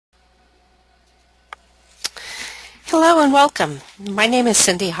Hello and welcome. My name is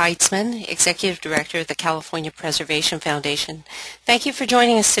Cindy Heitzman, Executive Director of the California Preservation Foundation. Thank you for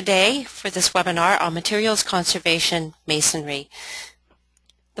joining us today for this webinar on Materials Conservation Masonry.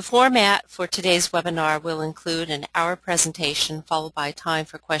 The format for today's webinar will include an hour presentation followed by time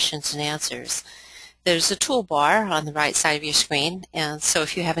for questions and answers. There's a toolbar on the right side of your screen, and so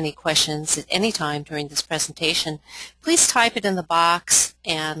if you have any questions at any time during this presentation, please type it in the box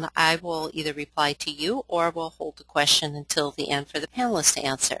and I will either reply to you or will hold the question until the end for the panelists to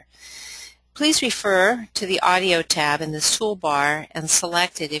answer. Please refer to the audio tab in this toolbar and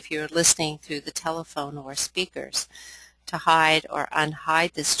select it if you're listening through the telephone or speakers. To hide or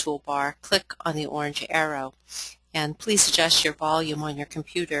unhide this toolbar, click on the orange arrow, and please adjust your volume on your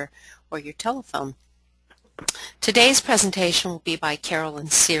computer or your telephone. Today's presentation will be by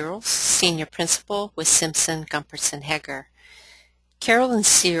Carolyn Searles, Senior Principal with Simpson, Gumperson Heger. Carolyn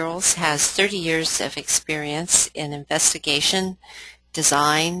Searles has 30 years of experience in investigation,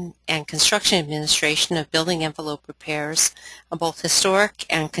 design, and construction administration of building envelope repairs on both historic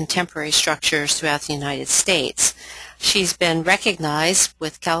and contemporary structures throughout the United States. She's been recognized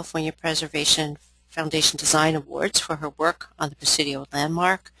with California Preservation Foundation Design Awards for her work on the Presidio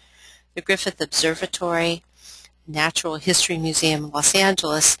Landmark, the Griffith Observatory, Natural History Museum in Los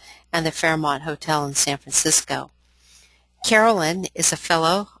Angeles, and the Fairmont Hotel in San Francisco. Carolyn is a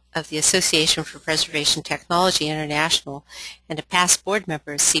fellow of the Association for Preservation Technology International and a past board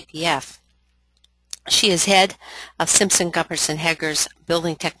member of CPF. She is head of Simpson Gumperson Heger's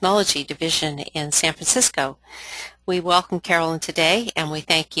Building Technology Division in San Francisco. We welcome Carolyn today and we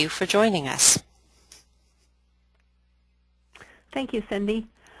thank you for joining us. Thank you, Cindy.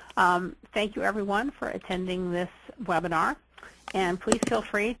 Thank you, everyone, for attending this webinar. And please feel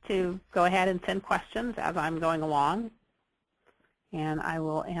free to go ahead and send questions as I'm going along, and I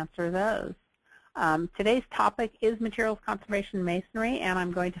will answer those. Today's topic is materials conservation masonry, and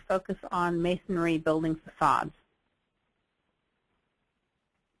I'm going to focus on masonry building facades.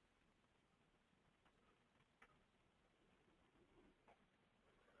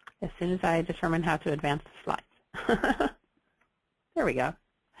 As soon as I determine how to advance the slides. There we go.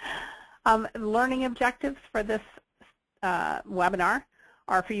 Learning objectives for this webinar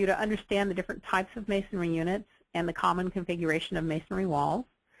are for you to understand the different types of masonry units and the common configuration of masonry walls,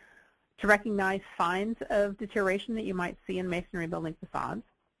 to recognize signs of deterioration that you might see in masonry building facades,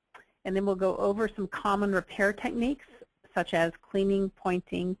 and then we'll go over some common repair techniques such as cleaning,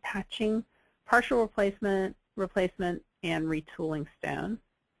 pointing, patching, partial replacement, and retooling stone.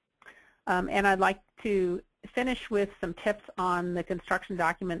 And I'd like to finish with some tips on the construction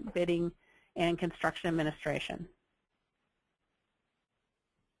document bidding and construction administration.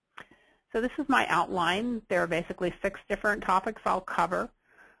 So this is my outline. There are basically 6 different topics I'll cover.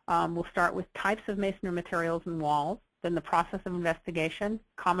 We'll start with types of masonry materials and walls, then the process of investigation,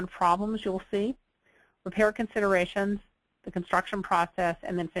 common problems you'll see, repair considerations, the construction process,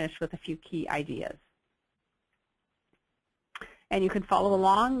 and then finish with a few key ideas. And you can follow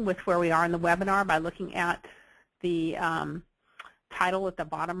along with where we are in the webinar by looking at the title at the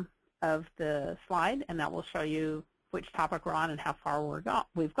bottom of the slide, and that will show you which topic we're on and how far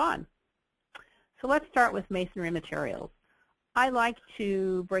we've gone. So let's start with masonry materials. I like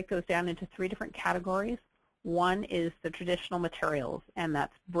to break those down into 3 different categories. One is the traditional materials, and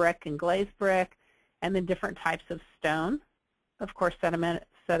that's brick and glazed brick, and then different types of stone. Of course,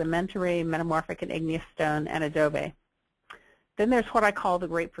 sedimentary, metamorphic, and igneous stone, and adobe. Then there's what I call the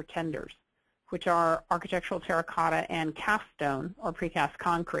great pretenders, which are architectural terracotta and cast stone or precast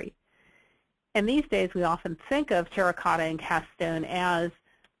concrete. And these days we often think of terracotta and cast stone as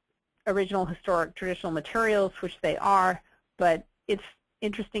original historic traditional materials, which they are, but it's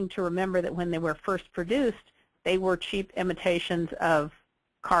interesting to remember that when they were first produced, they were cheap imitations of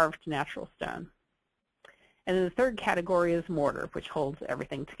carved natural stone. And then the third category is mortar, which holds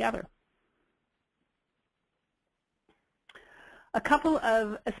everything together. A couple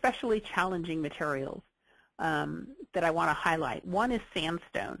of especially challenging materials that I want to highlight. One is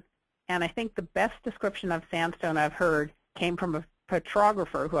sandstone, and I think the best description of sandstone I've heard came from a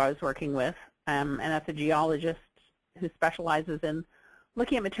petrographer who I was working with, and that's a geologist who specializes in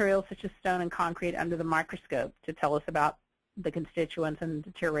looking at materials such as stone and concrete under the microscope to tell us about the constituents and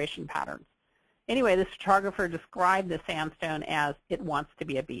deterioration patterns. Anyway, this photographer described the sandstone as it wants to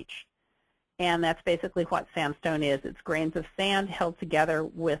be a beach. And that's basically what sandstone is. It's grains of sand held together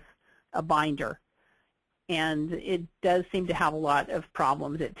with a binder. And it does seem to have a lot of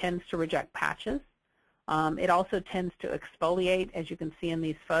problems. It tends to reject patches. It also tends to exfoliate, as you can see in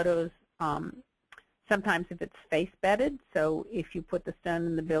these photos. Sometimes if it's face bedded, so if you put the stone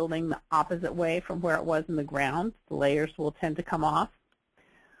in the building the opposite way from where it was in the ground, the layers will tend to come off.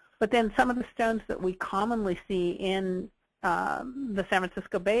 But then some of the stones that we commonly see in the San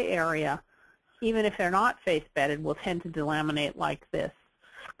Francisco Bay Area, even if they're not face bedded, will tend to delaminate like this.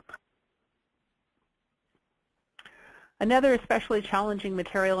 Another especially challenging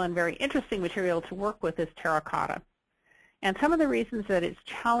material and very interesting material to work with is terracotta. And some of the reasons that it's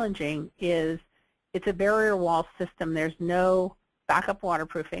challenging is it's a barrier wall system. There's no backup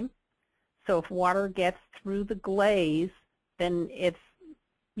waterproofing. So if water gets through the glaze, then it's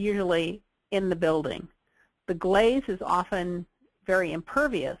usually in the building. The glaze is often very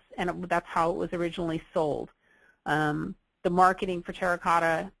impervious, and that's how it was originally sold. The marketing for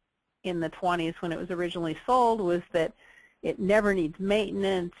terracotta in the 20s when it was originally sold was that it never needs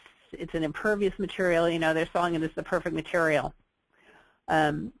maintenance, it's an impervious material, you know, they're selling it as the perfect material.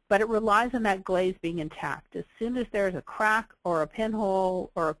 But it relies on that glaze being intact. As soon as there's a crack or a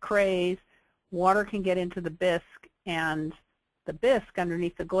pinhole or a craze, water can get into the bisque, and the bisque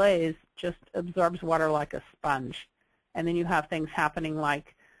underneath the glaze just absorbs water like a sponge. And then you have things happening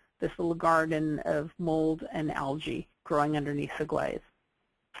like this little garden of mold and algae growing underneath the glaze.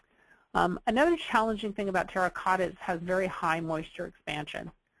 Another challenging thing about terracotta is it has very high moisture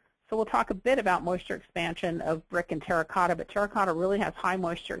expansion. So we'll talk a bit about moisture expansion of brick and terracotta, but terracotta really has high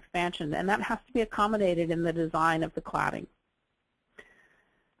moisture expansion, and that has to be accommodated in the design of the cladding.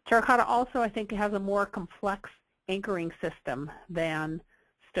 Terracotta also, I think, has a more complex anchoring system than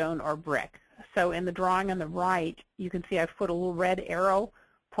stone or brick. So in the drawing on the right, you can see I've put a little red arrow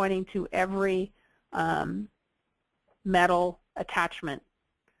pointing to every metal attachment,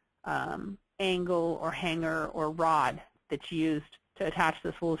 angle or hanger or rod that's used to attach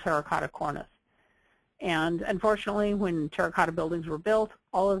this little terracotta cornice. And unfortunately, when terracotta buildings were built,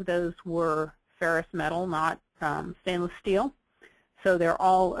 all of those were ferrous metal, not stainless steel. So they're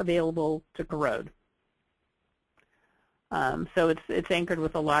all available to corrode. So it's anchored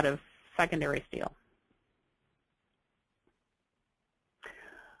with a lot of secondary steel.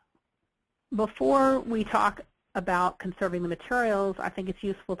 Before we talk about conserving the materials, I think it's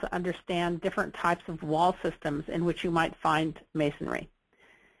useful to understand different types of wall systems in which you might find masonry.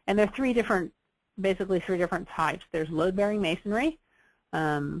 And there are basically three different types. There's load-bearing masonry,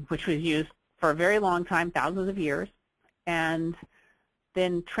 which was used for a very long time, thousands of years. And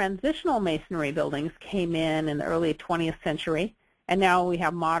then transitional masonry buildings came in the early 20th century, and now we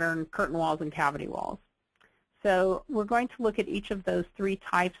have modern curtain walls and cavity walls. So we're going to look at each of those three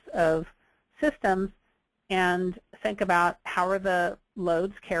types of systems and think about how are the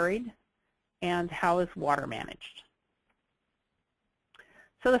loads carried and how is water managed.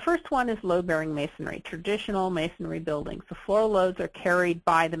 So the first one is load-bearing masonry, traditional masonry buildings. The floor loads are carried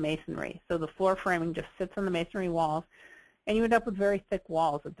by the masonry. So the floor framing just sits on the masonry walls, and you end up with very thick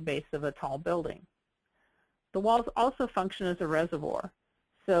walls at the base of a tall building. The walls also function as a reservoir.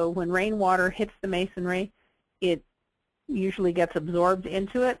 So when rainwater hits the masonry, it usually gets absorbed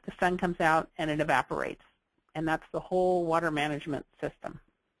into it, the sun comes out, and it evaporates. And that's the whole water management system.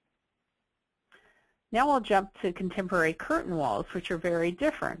 Now I'll jump to contemporary curtain walls, which are very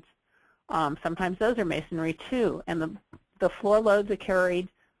different. Sometimes those are masonry too, and the floor loads are carried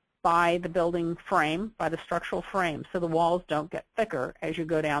by the building frame, by the structural frame, so the walls don't get thicker as you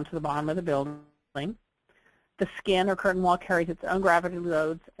go down to the bottom of the building. The skin or curtain wall carries its own gravity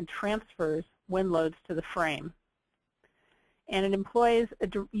loads and transfers wind loads to the frame. And it employs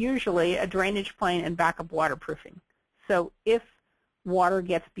usually a drainage plane and backup waterproofing. So if water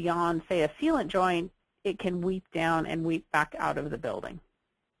gets beyond, say, a sealant joint, it can weep down and weep back out of the building.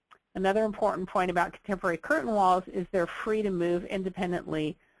 Another important point about contemporary curtain walls is they're free to move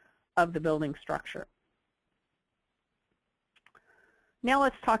independently of the building structure. Now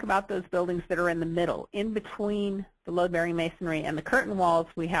let's talk about those buildings that are in the middle. In between the load-bearing masonry and the curtain walls,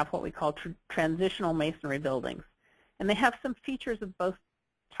 we have what we call transitional masonry buildings. And they have some features of both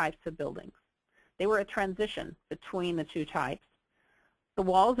types of buildings. They were a transition between the two types. The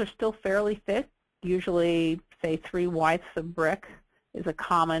walls are still fairly thick, usually, say, 3 widths of brick is a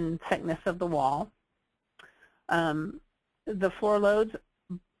common thickness of the wall. The floor loads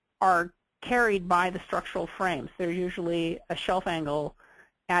are carried by the structural frames. There's usually a shelf angle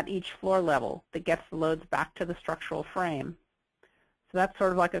at each floor level that gets the loads back to the structural frame. So that's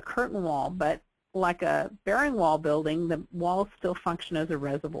sort of like a curtain wall, but like a bearing wall building, the walls still function as a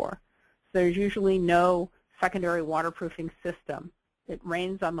reservoir. So there's usually no secondary waterproofing system. It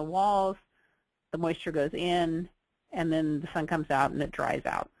rains on the walls, the moisture goes in, and then the sun comes out and it dries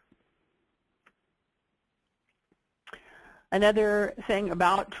out. Another thing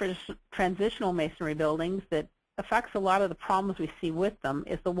about transitional masonry buildings that affects a lot of the problems we see with them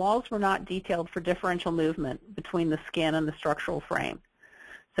is the walls were not detailed for differential movement between the skin and the structural frame.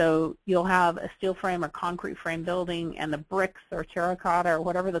 So you'll have a steel frame or concrete frame building, and the bricks or terracotta or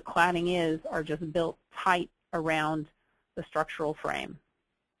whatever the cladding is are just built tight around the structural frame.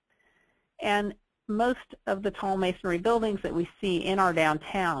 And most of the tall masonry buildings that we see in our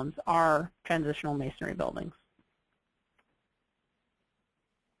downtowns are transitional masonry buildings.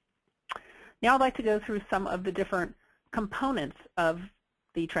 Now I'd like to go through some of the different components of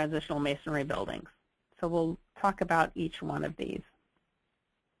the transitional masonry buildings. So we'll talk about each one of these.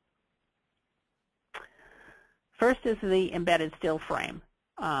 First is the embedded steel frame.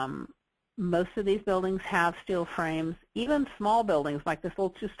 Most of these buildings have steel frames. Even small buildings like this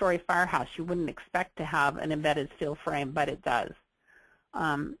little two-story firehouse, you wouldn't expect to have an embedded steel frame, but it does.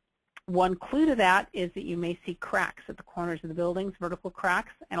 One clue to that is that you may see cracks at the corners of the buildings, vertical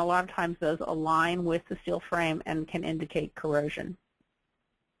cracks, and a lot of times those align with the steel frame and can indicate corrosion.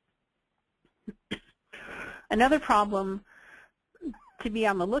 Another problem to be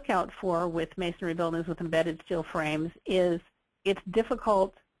on the lookout for with masonry buildings with embedded steel frames is it's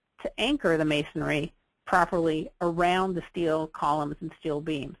difficult to anchor the masonry properly around the steel columns and steel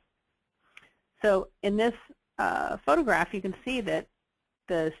beams. So in this photograph, you can see that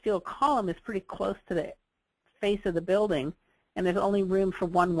the steel column is pretty close to the face of the building, and there's only room for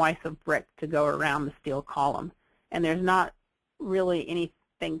one withe of brick to go around the steel column. And there's not really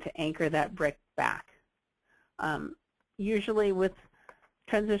anything to anchor that brick back. Usually with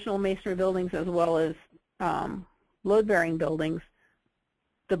transitional masonry buildings as well as load-bearing buildings,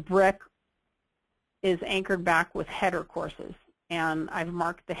 the brick is anchored back with header courses. And I've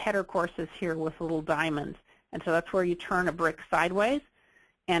marked the header courses here with little diamonds. And so that's where you turn a brick sideways,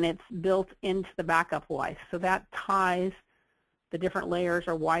 and it's built into the backup withe. So that ties the different layers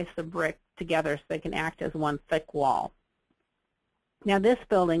or withes of brick together so they can act as one thick wall. Now this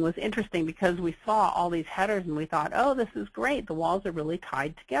building was interesting because we saw all these headers and we thought, oh, this is great. The walls are really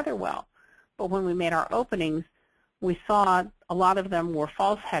tied together well. But when we made our openings, we saw a lot of them were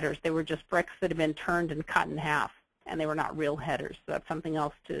false headers. They were just bricks that had been turned and cut in half, and they were not real headers. So that's something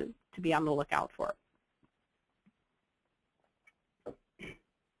else to be on the lookout for.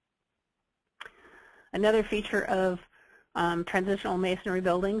 Another feature of transitional masonry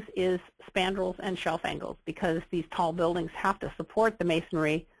buildings is spandrels and shelf angles, because these tall buildings have to support the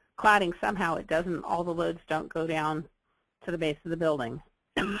masonry cladding somehow. It doesn't, all the loads don't go down to the base of the building.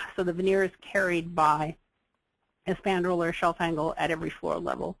 So the veneer is carried by a spandrel or a shelf angle at every floor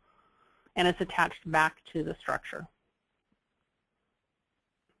level, and it's attached back to the structure.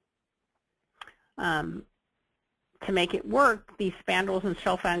 To make it work, these spandrels and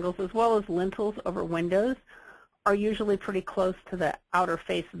shelf angles, as well as lintels over windows, are usually pretty close to the outer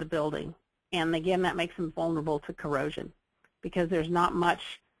face of the building. And again, that makes them vulnerable to corrosion because there's not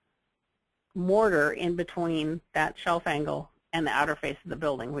much mortar in between that shelf angle and the outer face of the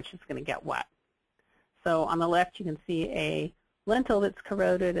building, which is going to get wet. So on the left, you can see a lintel that's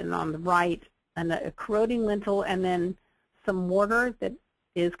corroded, and on the right, a corroding lintel, and then some mortar that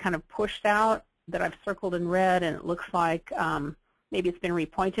is kind of pushed out that I've circled in red, and it looks like maybe it's been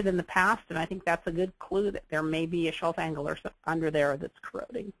repointed in the past, and I think that's a good clue that there may be a shelf angle or under there that's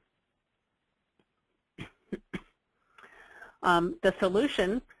corroding. The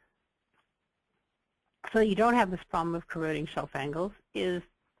solution, so you don't have this problem of corroding shelf angles, is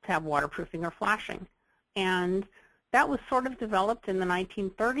to have waterproofing or flashing. And that was sort of developed in the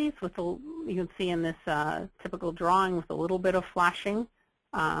 1930s with, you can see in this typical drawing with a little bit of flashing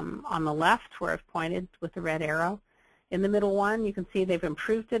on the left where I've pointed with the red arrow. In the middle one, you can see they've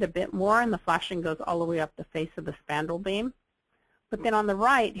improved it a bit more, and the flashing goes all the way up the face of the spandrel beam. But then on the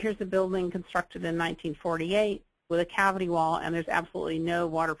right, here's a building constructed in 1948 with a cavity wall, and there's absolutely no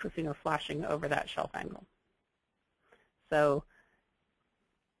waterproofing or flashing over that shelf angle. So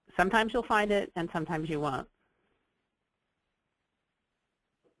sometimes you'll find it, and sometimes you won't.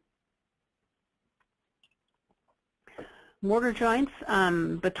 Mortar joints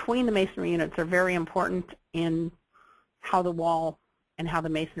between the masonry units are very important in how the wall and how the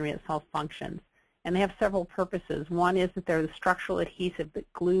masonry itself functions. And they have several purposes. One is that they're the structural adhesive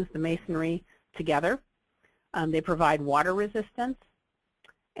that glues the masonry together. They provide water resistance,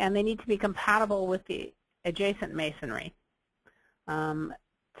 and they need to be compatible with the adjacent masonry.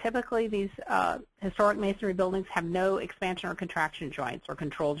 Typically, these historic masonry buildings have no expansion or contraction joints or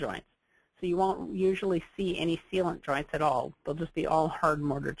control joints. So you won't usually see any sealant joints at all. They'll just be all hard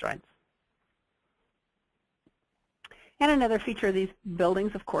mortar joints. And another feature of these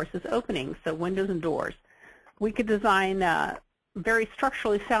buildings, of course, is openings, so windows and doors. We could design very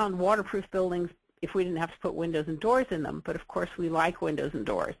structurally sound waterproof buildings if we didn't have to put windows and doors in them, but of course we like windows and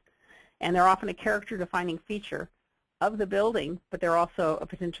doors. And they're often a character-defining feature of the building, but they're also a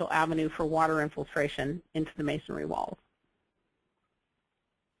potential avenue for water infiltration into the masonry walls.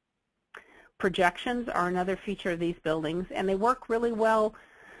 Projections are another feature of these buildings, and they work really well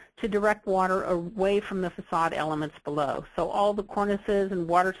to direct water away from the facade elements below. So all the cornices and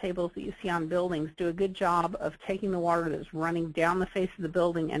water tables that you see on buildings do a good job of taking the water that's running down the face of the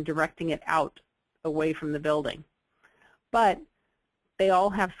building and directing it out away from the building. But they all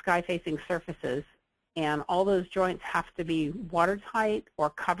have sky-facing surfaces, and all those joints have to be watertight or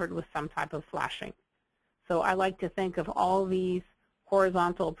covered with some type of flashing. So I like to think of all these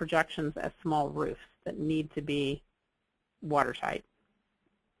horizontal projections as small roofs that need to be watertight.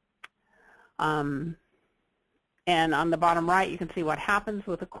 And on the bottom right, you can see what happens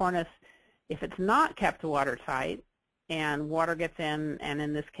with a cornice if it's not kept watertight and water gets in, and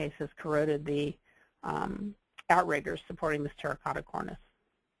in this case has corroded the outriggers supporting this terracotta cornice.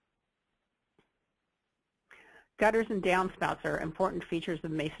 Gutters and downspouts are important features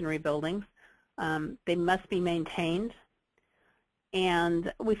of masonry buildings. They must be maintained,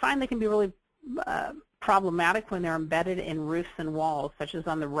 and we find they can be really problematic when they're embedded in roofs and walls, such as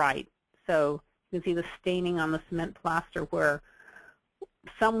on the right. So you can see the staining on the cement plaster where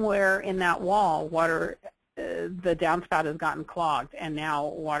somewhere in that wall, water, the downspout has gotten clogged, and now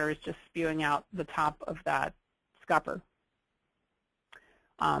water is just spewing out the top of that scupper.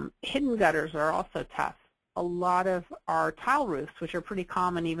 Hidden gutters are also tough. A lot of our tile roofs, which are pretty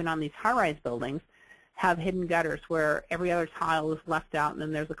common even on these high-rise buildings, have hidden gutters where every other tile is left out and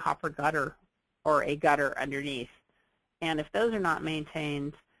then there's a copper gutter or a gutter underneath. And if those are not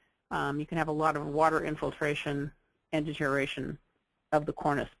maintained, you can have a lot of water infiltration and deterioration of the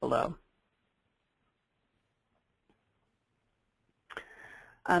cornice below.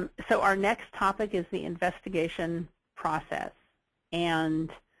 So our next topic is the investigation process.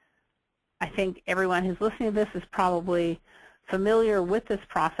 And I think everyone who's listening to this is probably familiar with this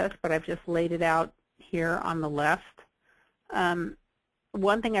process, but I've just laid it out here on the left.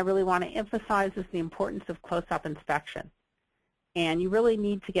 One thing I really want to emphasize is the importance of close-up inspection. And you really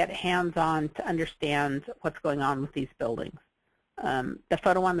need to get hands-on to understand what's going on with these buildings. The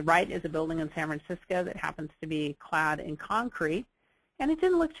photo on the right is a building in San Francisco that happens to be clad in concrete. And it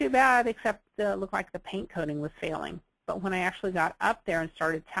didn't look too bad, except it looked like the paint coating was failing. But when I actually got up there and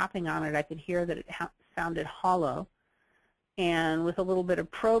started tapping on it, I could hear that it sounded hollow. And with a little bit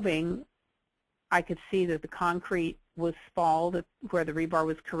of probing, I could see that the concrete was spalled where the rebar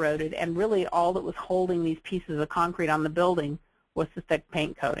was corroded. And really all that was holding these pieces of concrete on the building was the thick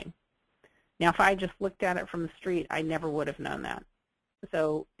paint coating. Now, if I just looked at it from the street, I never would have known that.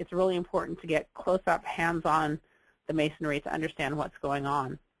 So it's really important to get close-up, hands-on the masonry to understand what's going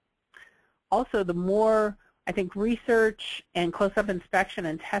on. Also, the more, I think, research and close-up inspection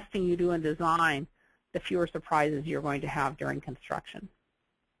and testing you do in design, the fewer surprises you're going to have during construction.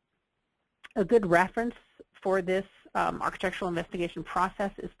 A good reference for this architectural investigation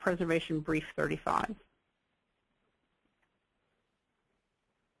process is Preservation Brief 35.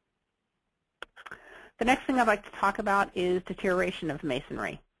 The next thing I'd like to talk about is deterioration of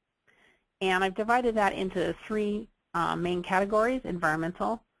masonry. And I've divided that into three main categories: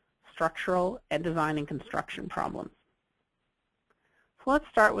 environmental, structural, and design and construction problems. So let's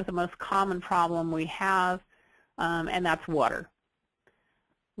start with the most common problem we have, and that's water.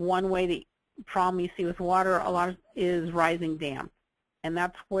 One way the problem you see with water a lot is rising damp. And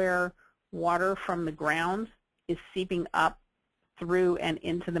that's where water from the ground is seeping up through and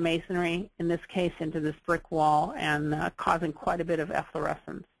into the masonry, in this case into this brick wall, and causing quite a bit of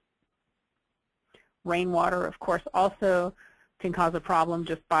efflorescence. Rainwater, of course, also can cause a problem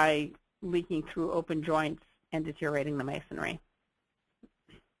just by leaking through open joints and deteriorating the masonry.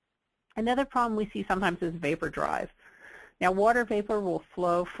 Another problem we see sometimes is vapor drive. Now, water vapor will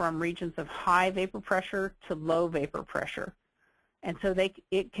flow from regions of high vapor pressure to low vapor pressure. And so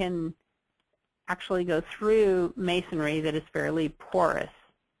it can actually go through masonry that is fairly porous.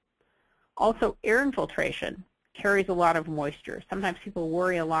 Also, air infiltration carries a lot of moisture. Sometimes people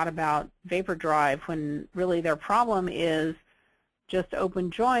worry a lot about vapor drive when really their problem is just open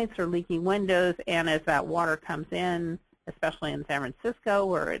joints or leaky windows, and as that water comes in, especially in San Francisco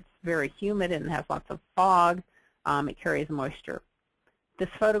where it's very humid and has lots of fog, it carries moisture. This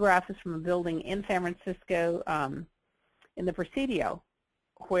photograph is from a building in San Francisco in the Presidio,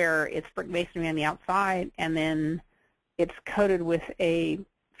 where it's brick masonry on the outside, and then it's coated with a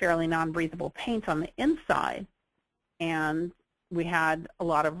fairly non-breathable paint on the inside. And we had a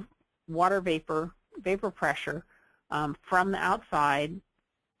lot of water vapor vapor pressure from the outside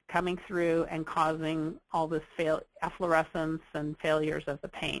coming through and causing all this efflorescence and failures of the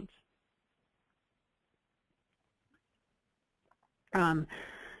paint.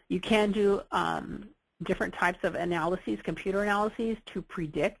 You can do different types of analyses, computer analyses, to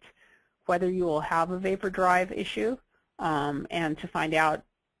predict whether you will have a vapor drive issue and to find out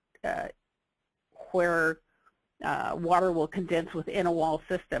where water will condense within a wall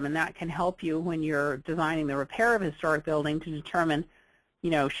system. And that can help you when you're designing the repair of a historic building to determine,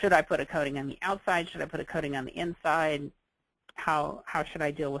 should I put a coating on the outside? Should I put a coating on the inside? How should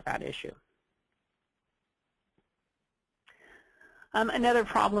I deal with that issue? Another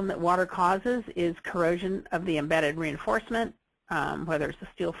problem that water causes is corrosion of the embedded reinforcement, whether it's a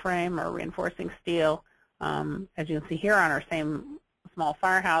steel frame or reinforcing steel. As you can see here on our same small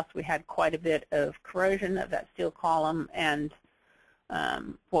firehouse, we had quite a bit of corrosion of that steel column and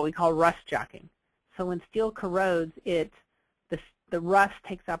what we call rust jacking. So when steel corrodes, the rust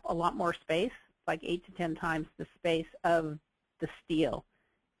takes up a lot more space, like 8 to 10 times the space of the steel.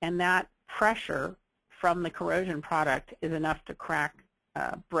 And that pressure from the corrosion product is enough to crack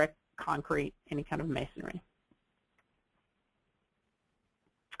brick, concrete, any kind of masonry.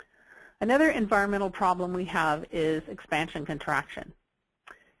 Another environmental problem we have is expansion contraction.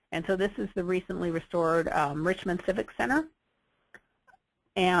 And so this is the recently restored Richmond Civic Center.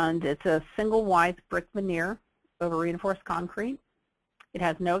 And it's a single wide brick veneer over reinforced concrete. It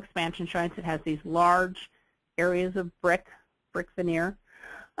has no expansion joints. It has these large areas of brick veneer.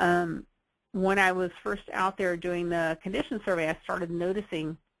 When I was first out there doing the condition survey, I started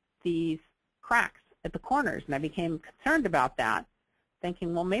noticing these cracks at the corners, and I became concerned about that,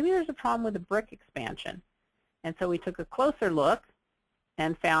 thinking, well, maybe there's a problem with the brick expansion. And so we took a closer look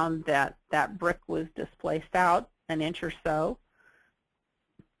and found that that brick was displaced out an inch or so.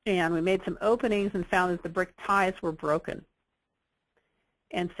 And we made some openings and found that the brick ties were broken.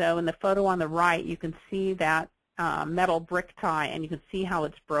 And so in the photo on the right, you can see that metal brick tie, and you can see how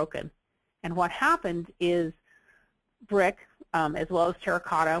it's broken. And what happened is brick, as well as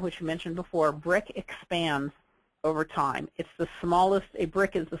terracotta, which we mentioned before, brick expands over time. It's the smallest, a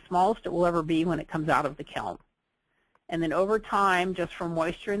brick is the smallest it will ever be when it comes out of the kiln. And then over time, just from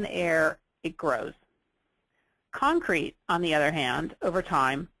moisture in the air, it grows. Concrete, on the other hand, over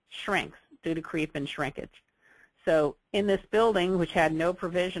time, shrinks due to creep and shrinkage. So in this building, which had no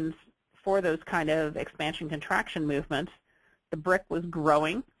provisions for those kind of expansion contraction movements, the brick was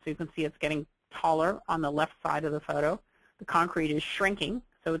growing, so you can see it's getting taller on the left side of the photo. The concrete is shrinking,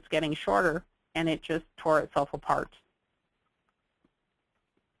 so it's getting shorter, and it just tore itself apart.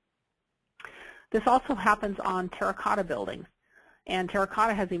 This also happens on terracotta buildings, and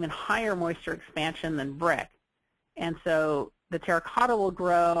terracotta has even higher moisture expansion than brick. And so the terracotta will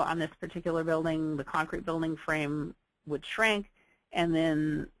grow on this particular building, the concrete building frame would shrink, and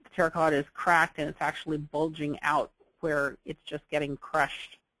then the terracotta is cracked and it's actually bulging out where it's just getting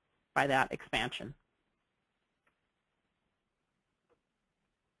crushed by that expansion.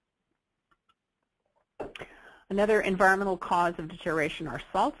 Another environmental cause of deterioration are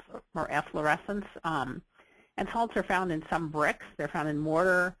salts or efflorescence. And salts are found in some bricks. They're found in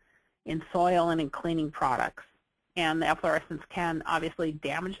mortar, in soil, and in cleaning products. And the efflorescence can obviously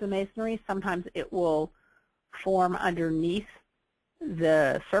damage the masonry. Sometimes it will form underneath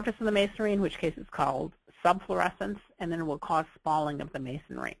the surface of the masonry, in which case it's called subfluorescence, and then it will cause spalling of the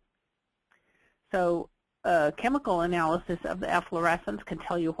masonry. So chemical analysis of the efflorescence can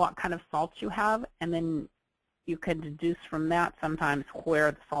tell you what kind of salts you have, and then you can deduce from that sometimes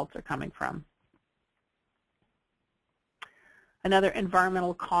where the salts are coming from. Another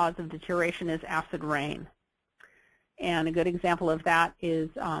environmental cause of deterioration is acid rain. And a good example of that is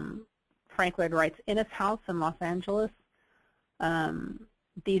Frank Lloyd Wright's Innes House in Los Angeles.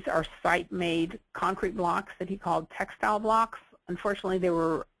 These are site-made concrete blocks that he called textile blocks. Unfortunately, they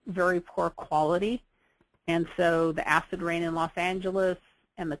were very poor quality, and so the acid rain in Los Angeles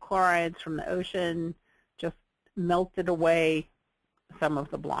and the chlorides from the ocean just melted away some of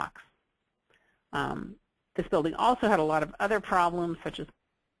the blocks. This building also had a lot of other problems, such as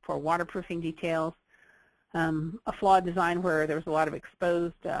poor waterproofing details, a flawed design where there was a lot of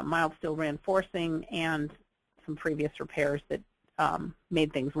exposed mild steel reinforcing, and some previous repairs that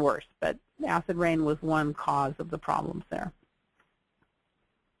made things worse. But acid rain was one cause of the problems there.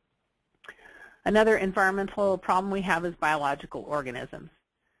 Another environmental problem we have is biological organisms.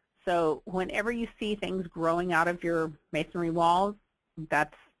 So whenever you see things growing out of your masonry walls,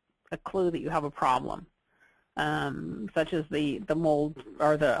 that's a clue that you have a problem, such as the mold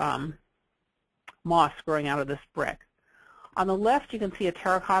or the moss growing out of this brick. On the left, you can see a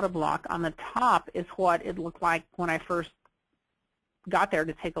terracotta block. On the top is what it looked like when I first got there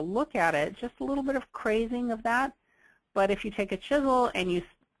to take a look at it. Just a little bit of crazing of that. But if you take a chisel and you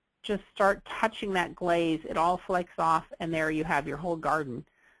just start touching that glaze, it all flakes off, and there you have your whole garden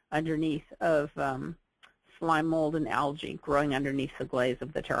underneath of slime mold and algae growing underneath the glaze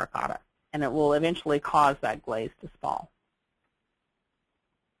of the terracotta. And it will eventually cause that glaze to spall.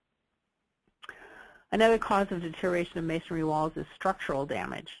 Another cause of deterioration of masonry walls is structural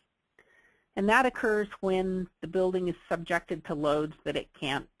damage. And that occurs when the building is subjected to loads that it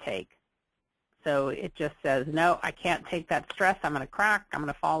can't take. So it just says, no, I can't take that stress. I'm going to crack. I'm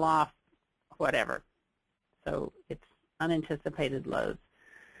going to fall off, whatever. So it's unanticipated loads.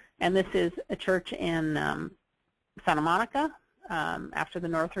 And this is a church in Santa Monica after the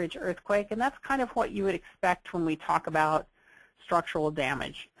Northridge earthquake. And that's kind of what you would expect when we talk about structural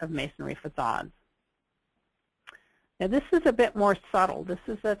damage of masonry facades. Now this is a bit more subtle. This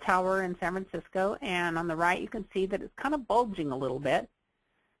is a tower in San Francisco, and on the right you can see that it's kind of bulging a little bit.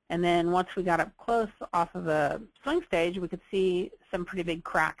 And then once we got up close off of the swing stage, we could see some pretty big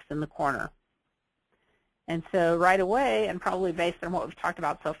cracks in the corner. And so right away, and probably based on what we've talked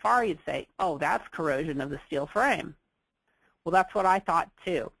about so far, you'd say, oh, that's corrosion of the steel frame. Well, that's what I thought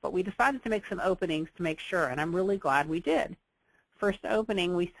too. But we decided to make some openings to make sure, and I'm really glad we did. First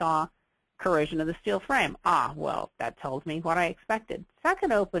opening, we saw corrosion of the steel frame. Ah, well, that tells me what I expected.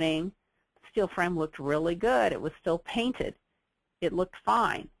 Second opening, the steel frame looked really good. It was still painted. It looked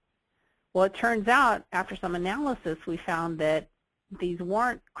fine. Well, it turns out, after some analysis, we found that these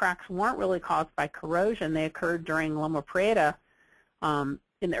cracks weren't really caused by corrosion. They occurred during Loma Prieta in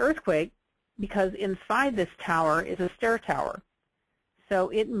the earthquake, because inside this tower is a stair tower. So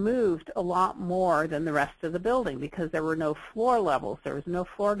it moved a lot more than the rest of the building because there were no floor levels. There was no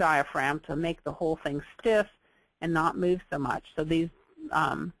floor diaphragm to make the whole thing stiff and not move so much. So these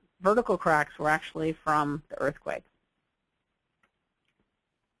vertical cracks were actually from the earthquake.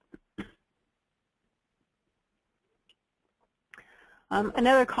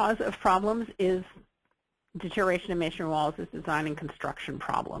 Another cause of problems is deterioration of masonry walls is design and construction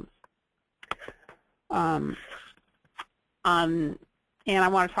problems. And I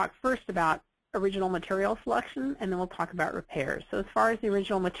want to talk first about original material selection, and then we'll talk about repairs. So as far as the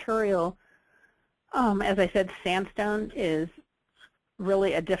original material, as I said, sandstone is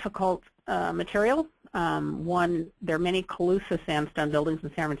really a difficult material. There are many Calusa sandstone buildings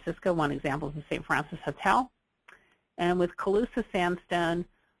in San Francisco. One example is the St. Francis Hotel. And with Calusa sandstone,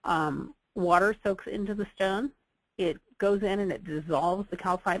 water soaks into the stone. It goes in and it dissolves the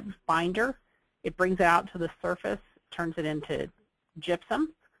calcite binder. It brings it out to the surface, turns it into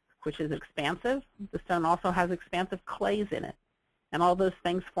gypsum, which is expansive. The stone also has expansive clays in it. And all those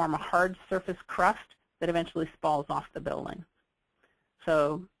things form a hard surface crust that eventually spalls off the building.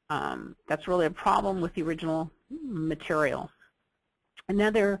 So that's really a problem with the original material.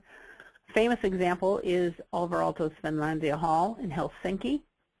 Another famous example is Oliver Aalto's Finlandia Hall in Helsinki.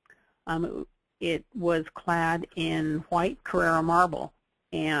 It was clad in white Carrara marble.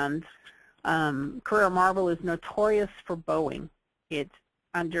 And Carrara marble is notorious for bowing. It's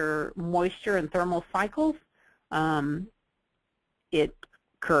under moisture and thermal cycles, it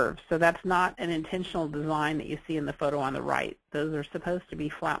curves. So that's not an intentional design that you see in the photo on the right. Those are supposed to be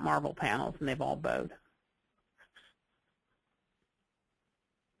flat marble panels, and they've all bowed.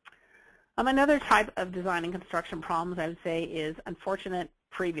 Another type of design and construction problems, I would say, is unfortunate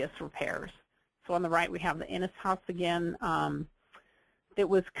previous repairs. So on the right, we have the Innes house again. It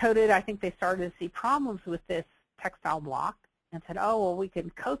was coated. I think they started to see problems with this textile block and said, oh, well, we can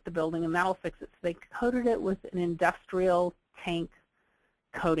coat the building and that'll fix it. So they coated it with an industrial tank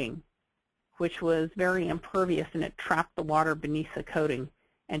coating, which was very impervious, and it trapped the water beneath the coating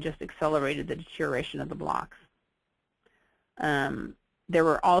and just accelerated the deterioration of the blocks. There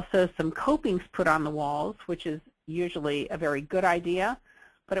were also some copings put on the walls, which is usually a very good idea,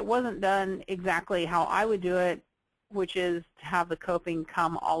 but it wasn't done exactly how I would do it, which is to have the coping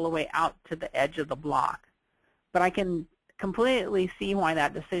come all the way out to the edge of the block. But I can completely see why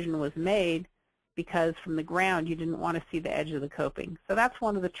that decision was made, because from the ground you didn't want to see the edge of the coping. So that's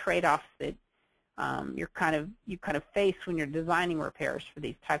one of the trade-offs that you kind of face when you're designing repairs for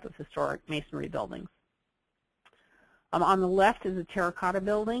these type of historic masonry buildings. On the left is a terracotta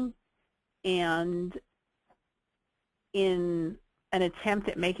building, and in an attempt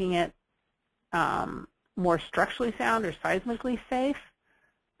at making it more structurally sound or seismically safe,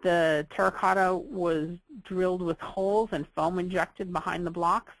 the terracotta was drilled with holes and foam injected behind the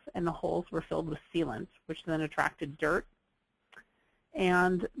blocks, and the holes were filled with sealant, which then attracted dirt.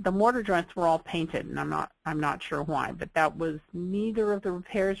 and the mortar joints were all painted, and I'm not sure why, but that was neither of the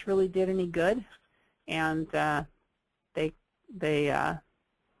repairs really did any good, and they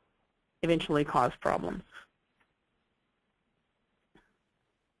eventually caused problems.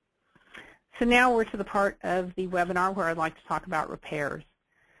 So now we're to the part of the webinar where I'd like to talk about repairs.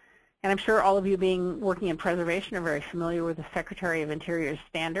 And I'm sure all of you working in preservation are very familiar with the Secretary of Interior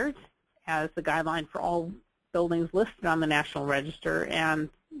standards as the guideline for all buildings listed on the National Register, and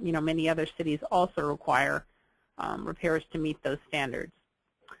many other cities also require repairs to meet those standards.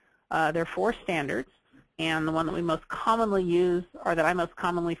 There are 4 standards, and the one that we most commonly use, or that I most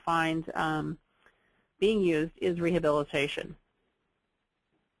commonly find being used, is rehabilitation.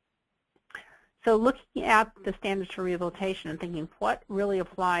 So looking at the standards for rehabilitation and thinking what really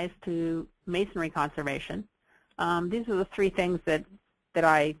applies to masonry conservation, these are the 3 things that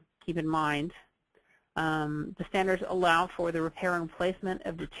I keep in mind. The standards allow for the repair and replacement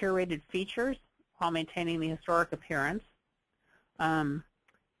of deteriorated features while maintaining the historic appearance.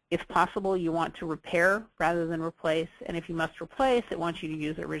 If possible, you want to repair rather than replace, and if you must replace, it wants you to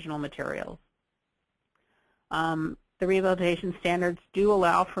use original materials. The rehabilitation standards do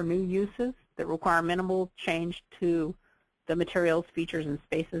allow for new uses that require minimal change to the materials, features, and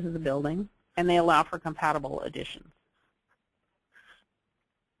spaces of the building, and they allow for compatible additions.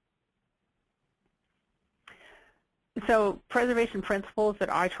 So preservation principles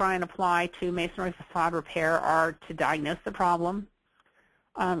that I try and apply to masonry facade repair are to diagnose the problem.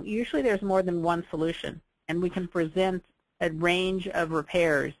 Usually there's more than one solution, and we can present a range of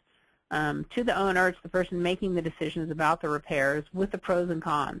repairs to the owner, to the person making the decisions about the repairs, with the pros and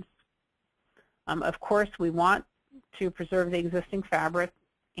cons. Of course, we want to preserve the existing fabric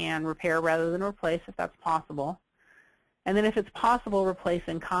and repair rather than replace if that's possible. And then if it's possible, replace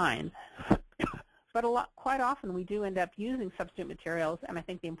in kind. But quite often we do end up using substitute materials, and I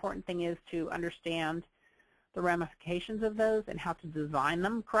think the important thing is to understand the ramifications of those and how to design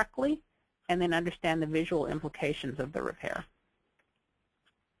them correctly, and then understand the visual implications of the repair.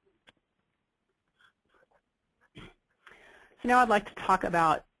 So now I'd like to talk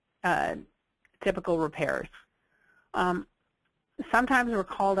about typical repairs. Sometimes we're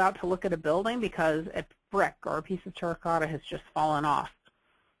called out to look at a building because a brick or a piece of terracotta has just fallen off.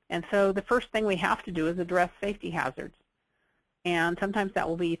 And so the first thing we have to do is address safety hazards. And sometimes that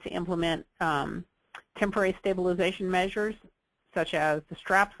will be to implement temporary stabilization measures, such as the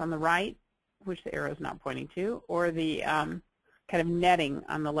straps on the right, which the arrow is not pointing to, or the kind of netting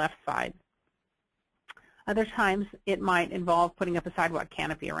on the left side. Other times it might involve putting up a sidewalk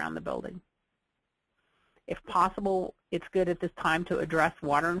canopy around the building. If possible, it's good at this time to address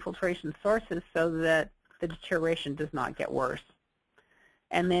water infiltration sources so that the deterioration does not get worse.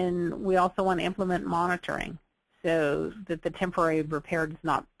 And then we also want to implement monitoring so that the temporary repair does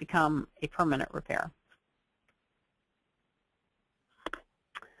not become a permanent repair.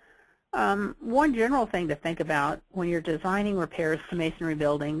 One general thing to think about when you're designing repairs to masonry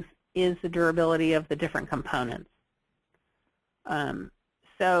buildings is the durability of the different components.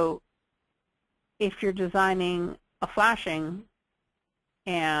 So if you're designing a flashing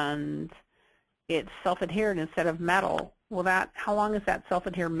and it's self-adhered instead of metal, well, how long is that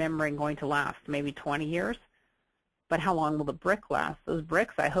self-adhered membrane going to last? Maybe 20 years? But how long will the brick last? Those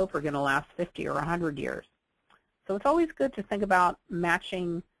bricks, I hope, are going to last 50 or 100 years. So it's always good to think about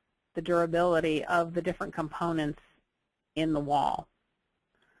matching the durability of the different components in the wall.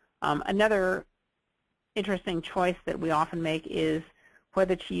 Another interesting choice that we often make is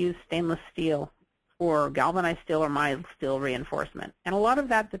whether to use stainless steel or galvanized steel or mild steel reinforcement. And a lot of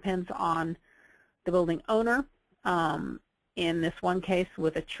that depends on the building owner. In this one case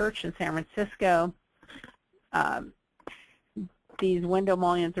with a church in San Francisco, these window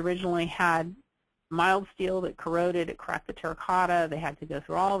mullions originally had mild steel that corroded, it cracked the terracotta. They had to go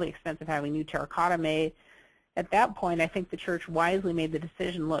through all the expense of having new terracotta made. At that point, I think the church wisely made the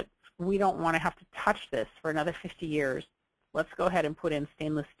decision, look, we don't want to have to touch this for another 50 years. Let's go ahead and put in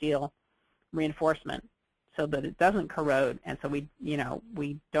stainless steel reinforcement so that it doesn't corrode, and so we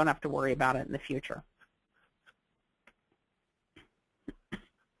don't have to worry about it in the future.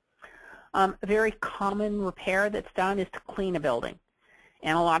 A very common repair that's done is to clean a building.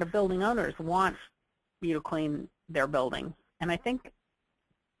 And a lot of building owners want you to clean their building. And I think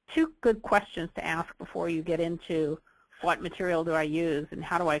 2 good questions to ask before you get into what material do I use and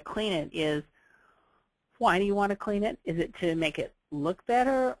how do I clean it is, why do you want to clean it? Is it to make it look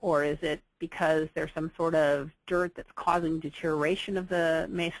better, or is it because there's some sort of dirt that's causing deterioration of the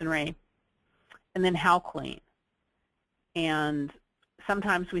masonry? And then how clean? And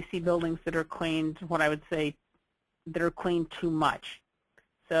sometimes we see buildings that are cleaned, what I would say, that are cleaned too much.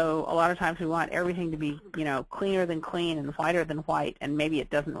 So a lot of times we want everything to be, cleaner than clean and whiter than white, and maybe it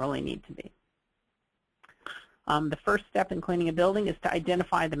doesn't really need to be. The first step in cleaning a building is to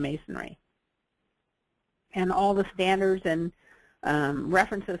identify the masonry. And all the standards and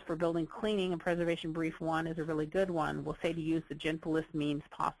references for building cleaning, and Preservation Brief 1 is a really good one, will say to use the gentlest means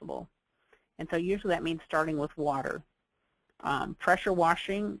possible. And so usually that means starting with water. Pressure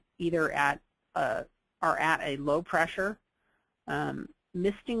washing, either at a low pressure.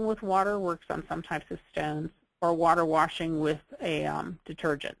 Misting with water works on some types of stones, or water washing with a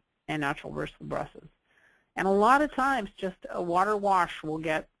detergent and natural bristle brushes. And a lot of times just a water wash will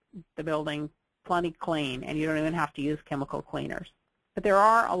get the building plenty clean, and you don't even have to use chemical cleaners. But there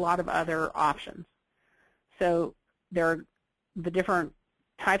are a lot of other options. So there are the different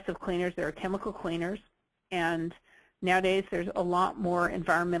types of cleaners. There are chemical cleaners, and nowadays there's a lot more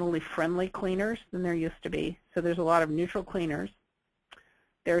environmentally friendly cleaners than there used to be. So there's a lot of neutral cleaners.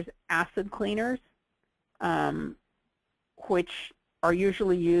 There's acid cleaners, which are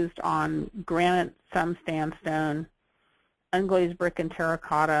usually used on granite, some sandstone, unglazed brick and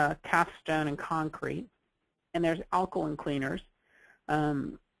terracotta, cast stone, and concrete. And there's alkaline cleaners,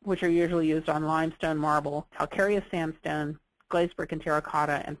 which are usually used on limestone, marble, calcareous sandstone, glazed brick and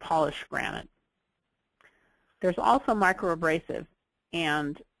terracotta, and polished granite. There's also microabrasive,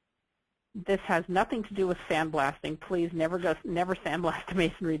 and this has nothing to do with sandblasting. Please never sandblast a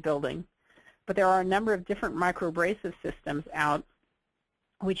masonry building. But there are a number of different microabrasive systems out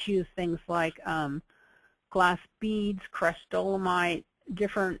which use things like glass beads, crushed dolomite,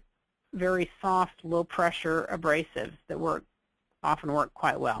 different very soft, low-pressure abrasives that often work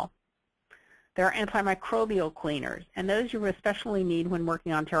quite well. There are antimicrobial cleaners, and those you especially need when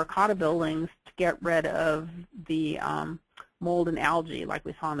working on terracotta buildings to get rid of the mold and algae like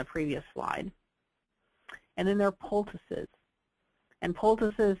we saw in the previous slide. And then there are poultices. And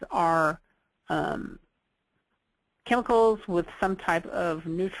poultices are chemicals with some type of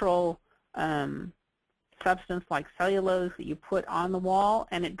neutral substance like cellulose that you put on the wall,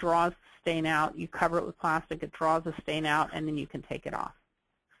 and it draws the stain out. You cover it with plastic, it draws the stain out, and then you can take it off.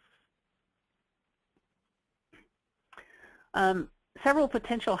 Several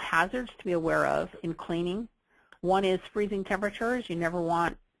potential hazards to be aware of in cleaning. One is freezing temperatures. You never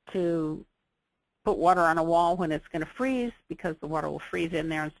want to put water on a wall when it's going to freeze, because the water will freeze in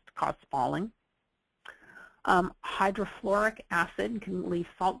there and cause spalling. Hydrofluoric acid can leave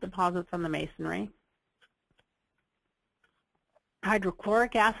salt deposits on the masonry.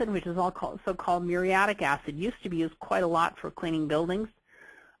 Hydrochloric acid, which is also called muriatic acid, used to be used quite a lot for cleaning buildings.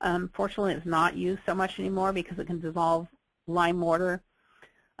 Fortunately, it's not used so much anymore because it can dissolve lime mortar.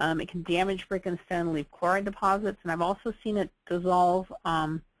 It can damage brick and stone, leave chloride deposits, and I've also seen it dissolve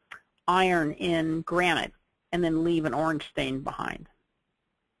iron in granite and then leave an orange stain behind.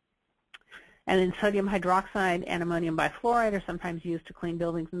 And then sodium hydroxide and ammonium bifluoride are sometimes used to clean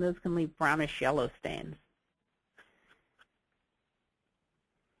buildings, and those can leave brownish yellow stains.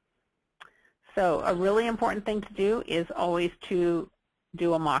 So a really important thing to do is always to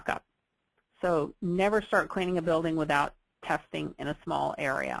do a mock-up. So never start cleaning a building without testing in a small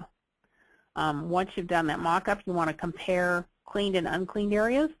area. Once you've done that mock-up, you want to compare cleaned and uncleaned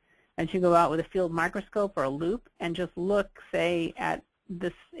areas, and you go out with a field microscope or a loupe and just look, say, at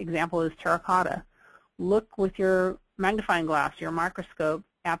this example is terracotta. Look with your magnifying glass, your microscope,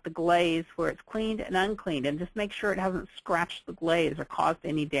 at the glaze where it's cleaned and uncleaned, and just make sure it hasn't scratched the glaze or caused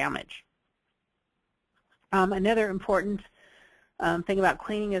any damage. Another important thing about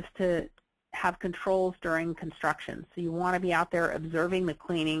cleaning is to have controls during construction. So you want to be out there observing the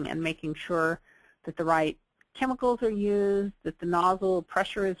cleaning and making sure that the right chemicals are used, that the nozzle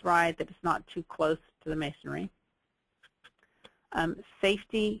pressure is right, that it's not too close to the masonry.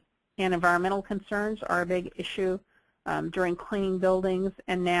 Safety and environmental concerns are a big issue during cleaning buildings,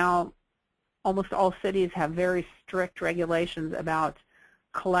 and now almost all cities have very strict regulations about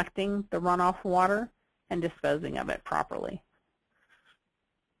collecting the runoff water and disposing of it properly.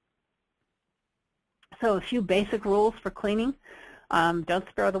 So a few basic rules for cleaning. Don't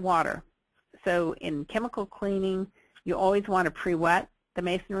spare the water. So in chemical cleaning, you always want to pre-wet the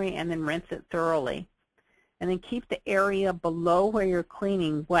masonry and then rinse it thoroughly. And then keep the area below where you're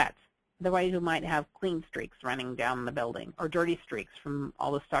cleaning wet. Otherwise, you might have clean streaks running down the building, or dirty streaks from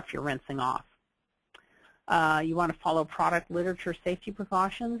all the stuff you're rinsing off. You want to follow product literature safety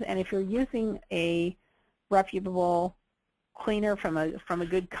precautions. And if you're using a reputable cleaner from a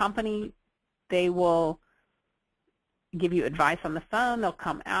good company, they will give you advice on the phone. They'll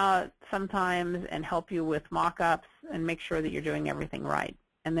come out sometimes and help you with mock-ups and make sure that you're doing everything right.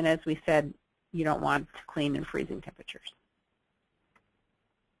 And then, as we said, you don't want to clean in freezing temperatures.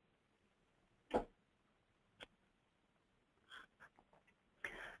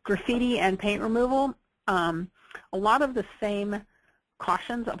 Graffiti and paint removal. A lot of the same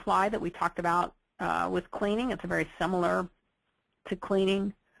cautions apply that we talked about with cleaning. It's very similar to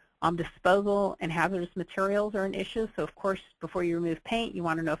cleaning. Disposal and hazardous materials are an issue. So, of course, before you remove paint, you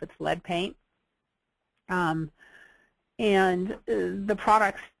want to know if it's lead paint. And the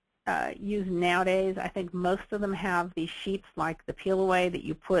products used nowadays, I think most of them have these sheets like the peel away that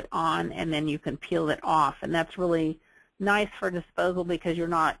you put on and then you can peel it off. And that's really nice for disposal because you're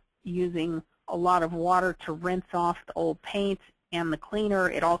not using a lot of water to rinse off the old paint and the cleaner.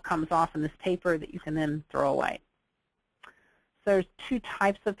 It all comes off in this paper that you can then throw away. So there's two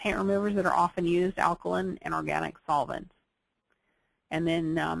types of paint removers that are often used, alkaline and organic solvents. And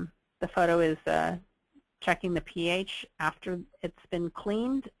then the photo is checking the pH after it's been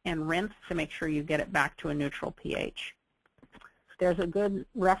cleaned and rinsed to make sure you get it back to a neutral pH. There's a good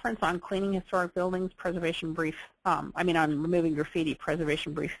reference on cleaning historic buildings, preservation brief, on removing graffiti,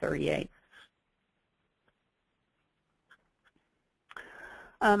 preservation brief 38.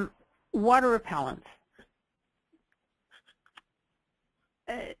 Water repellents.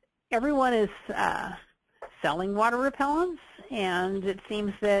 Everyone is selling water repellents, and it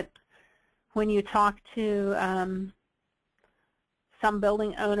seems that when you talk to some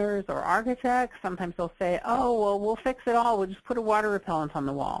building owners or architects, sometimes they'll say, oh, well, we'll fix it all. We'll just put a water repellent on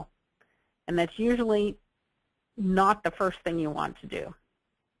the wall. And that's usually not the first thing you want to do.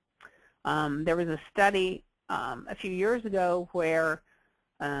 There was a study a few years ago where,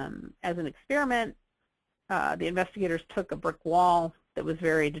 as an experiment, the investigators took a brick wall that was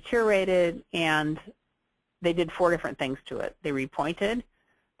very deteriorated, and they did 4 different things to it. They repointed,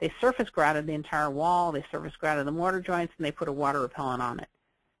 they surface grouted the entire wall, they surface grouted the mortar joints, and they put a water repellent on it.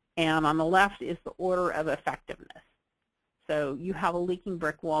 And on the left is the order of effectiveness. So you have a leaking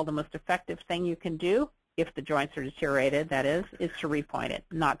brick wall. The most effective thing you can do, if the joints are deteriorated, that is to repoint it,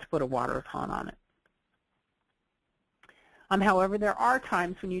 not to put a water repellent on it. However, there are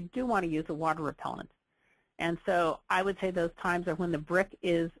times when you do want to use a water repellent. And so I would say those times are when the brick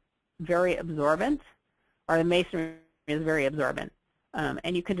is very absorbent, or the masonry is very absorbent.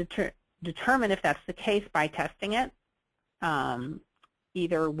 And you can determine if that's the case by testing it,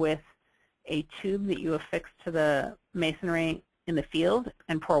 either with a tube that you affix to the masonry in the field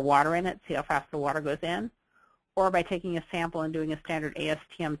and pour water in it, see how fast the water goes in, or by taking a sample and doing a standard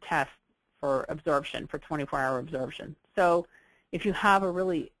ASTM test for absorption, for 24-hour absorption. So if you have a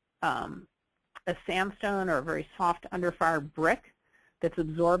really a sandstone or a very soft under-fire brick that's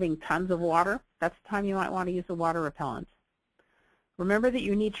absorbing tons of water, that's the time you might want to use a water repellent. Remember that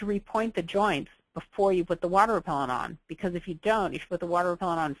you need to repoint the joints before you put the water repellent on, because if you don't, if you put the water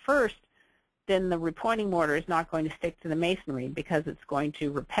repellent on first, then the repointing mortar is not going to stick to the masonry because it's going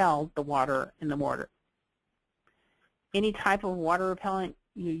to repel the water in the mortar. Any type of water repellent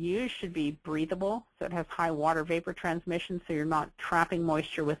you use should be breathable, so it has high water vapor transmission, so you're not trapping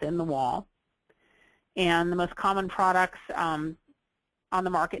moisture within the wall. And the most common products on the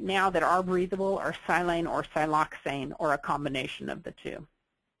market now that are breathable are silane or siloxane, or a combination of the two.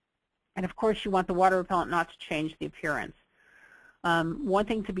 And of course, you want the water repellent not to change the appearance. One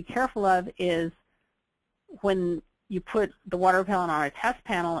thing to be careful of is when you put the water repellent on a test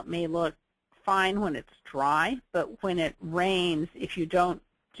panel, it may look fine when it's dry, but when it rains, if you don't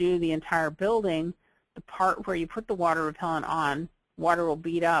do the entire building, the part where you put the water repellent on, water will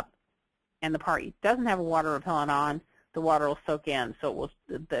beat up, and the part it doesn't have a water repellent on, the water will soak in, so it will,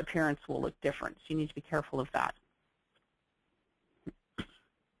 the appearance will look different. So you need to be careful of that.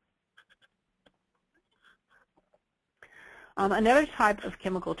 Another type of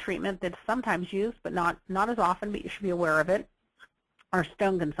chemical treatment that's sometimes used, but not as often, but you should be aware of it, are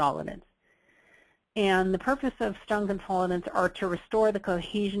stone consolidants. And the purpose of stone consolidants are to restore the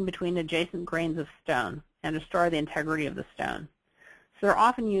cohesion between adjacent grains of stone and restore the integrity of the stone. So they're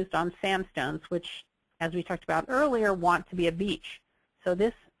often used on sandstones, which, as we talked about earlier, want to be a beach. So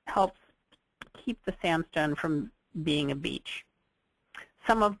this helps keep the sandstone from being a beach.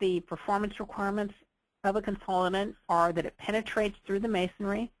 Some of the performance requirements of a consolidant are that it penetrates through the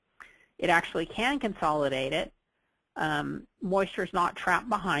masonry. It actually can consolidate it. Moisture is not trapped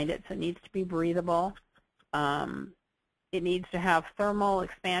behind it, so it needs to be breathable. It needs to have thermal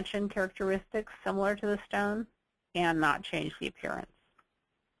expansion characteristics similar to the stone and not change the appearance.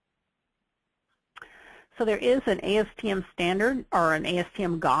 So there is an ASTM standard or an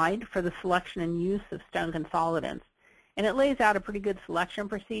ASTM guide for the selection and use of stone consolidants. And it lays out a pretty good selection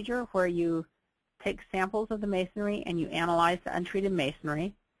procedure where you take samples of the masonry and you analyze the untreated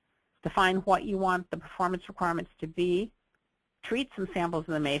masonry. define what you want the performance requirements to be, treat some samples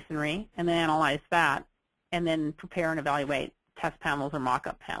of the masonry, and then analyze that, and then prepare and evaluate test panels or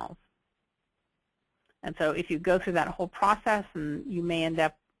mock-up panels. And so if you go through that whole process, and you may end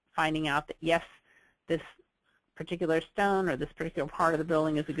up finding out that, yes, this particular stone or this particular part of the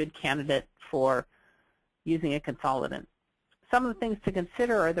building is a good candidate for using a consolidant. Some of the things to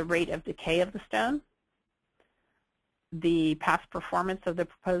consider are the rate of decay of the stone, the past performance of the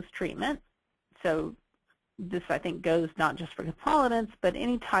proposed treatment. So this, I think, goes not just for consolidants, but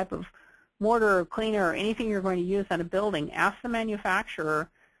any type of mortar or cleaner or anything you're going to use on a building. Ask the manufacturer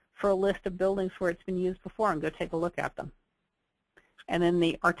for a list of buildings where it's been used before and go take a look at them. And then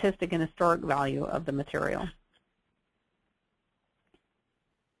the artistic and historic value of the material.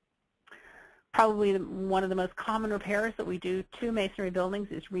 Probably one of the most common repairs that we do to masonry buildings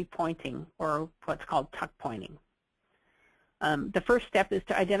is repointing, or what's called tuck pointing. The first step is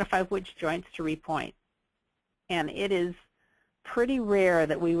to identify which joints to repoint. And it is pretty rare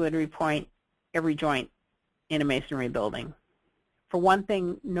that we would repoint every joint in a masonry building. For one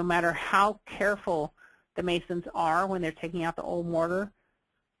thing, no matter how careful the masons are when they're taking out the old mortar,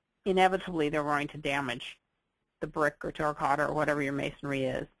 inevitably they're going to damage the brick or terracotta or whatever your masonry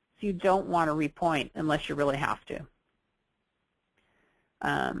is. So you don't want to repoint unless you really have to.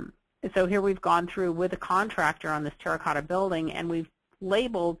 So here we've gone through with a contractor on this terracotta building, and we've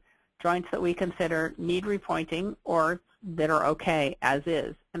labeled joints that we consider need repointing or that are okay as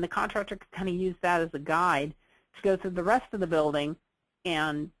is. And the contractor can kind of use that as a guide to go through the rest of the building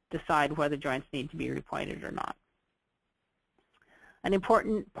and decide whether joints need to be repointed or not. An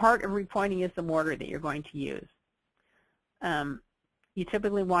important part of repointing is the mortar that you're going to use. You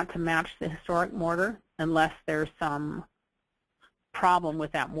typically want to match the historic mortar unless there's some problem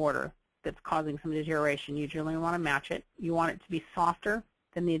with that mortar that's causing some deterioration. You generally want to match it. You want it to be softer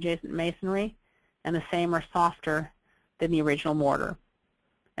than the adjacent masonry, and the same or softer than the original mortar.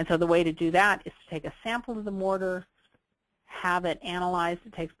 And so the way to do that is to take a sample of the mortar, have it analyzed.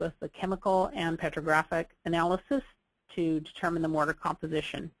 It takes both the chemical and petrographic analysis to determine the mortar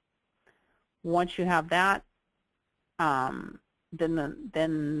composition. Once you have that, then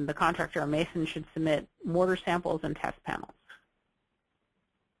the contractor or mason should submit mortar samples and test panels.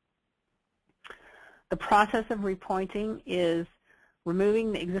 The process of repointing is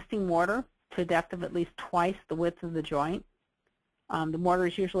removing the existing mortar to a depth of at least twice the width of the joint. The mortar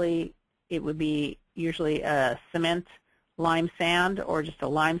is usually a cement lime sand or just a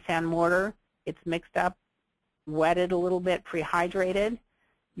lime sand mortar. It's mixed up, wetted a little bit, prehydrated.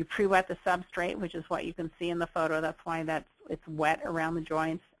 You pre-wet the substrate, which is what you can see in the photo. That's why it's wet around the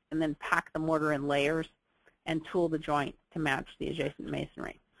joints, and then pack the mortar in layers and tool the joint to match the adjacent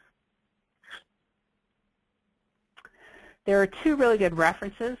masonry. There are two really good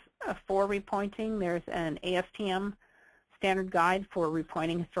references for repointing. There's an ASTM standard guide for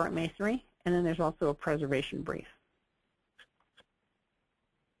repointing historic masonry, and then there's also a preservation brief.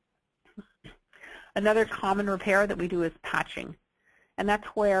 Another common repair that we do is patching, and that's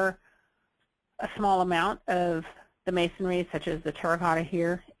where a small amount of the masonry, such as the terracotta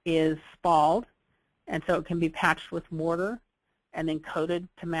here, is spalled, and so it can be patched with mortar and then coated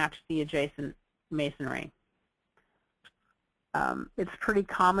to match the adjacent masonry. It's pretty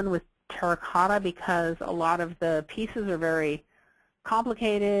common with terracotta because a lot of the pieces are very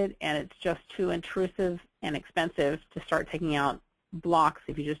complicated, and it's just too intrusive and expensive to start taking out blocks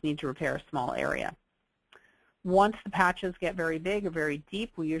if you just need to repair a small area. Once the patches get very big or very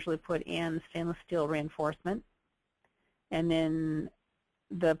deep, we usually put in stainless steel reinforcement, and then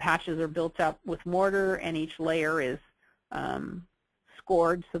the patches are built up with mortar, and each layer is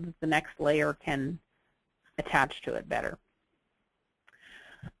scored so that the next layer can attach to it better.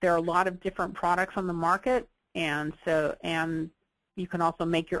 There are a lot of different products on the market, and you can also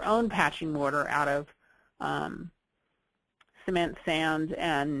make your own patching mortar out of cement, sand,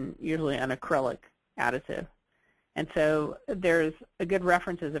 and usually an acrylic additive. And so there's a good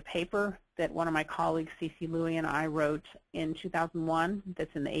reference as a paper that one of my colleagues, C.C. Louie, and I wrote in 2001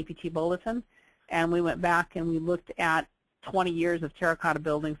 that's in the APT Bulletin. And we went back and we looked at 20 years of terracotta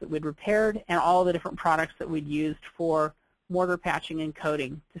buildings that we'd repaired and all the different products that we'd used for mortar patching and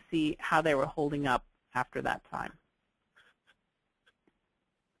coating to see how they were holding up after that time.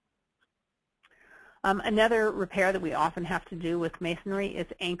 Another repair that we often have to do with masonry is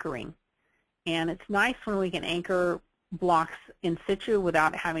anchoring. And it's nice when we can anchor blocks in situ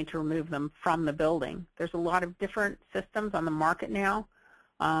without having to remove them from the building. There's a lot of different systems on the market now.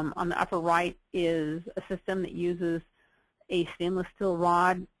 On the upper right is a system that uses a stainless steel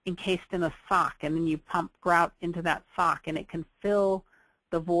rod encased in a sock, and then you pump grout into that sock, and it can fill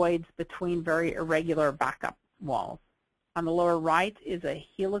the voids between very irregular backup walls. On the lower right is a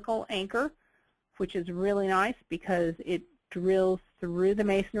helical anchor, which is really nice because it drills through the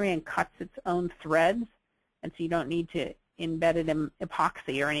masonry and cuts its own threads, and so you don't need to embed it in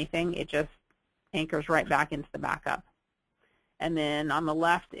epoxy or anything. It just anchors right back into the backup. And then on the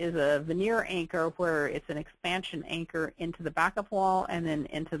left is a veneer anchor where it's an expansion anchor into the backup wall and then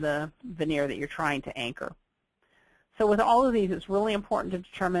into the veneer that you're trying to anchor. So with all of these, it's really important to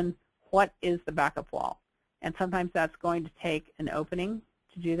determine what is the backup wall. And sometimes that's going to take an opening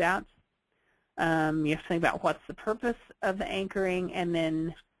to do that. You have to think about what's the purpose of the anchoring, and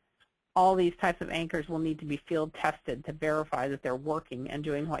then all these types of anchors will need to be field tested to verify that they're working and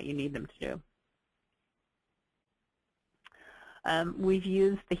doing what you need them to do. We've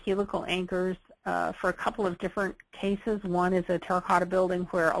used the helical anchors for a couple of different cases. One is a terracotta building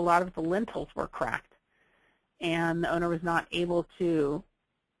where a lot of the lintels were cracked, and the owner was not able to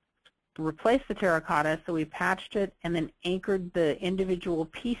replace the terracotta, so we patched it and then anchored the individual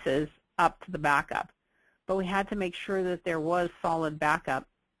pieces up to the backup. But we had to make sure that there was solid backup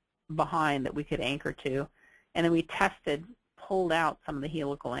behind that we could anchor to, and then we tested, pulled out some of the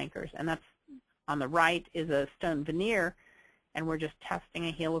helical anchors. And that's on the right is a stone veneer, and we're just testing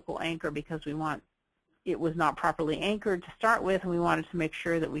a helical anchor because it was not properly anchored to start with, and we wanted to make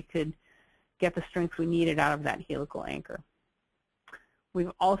sure that we could get the strength we needed out of that helical anchor.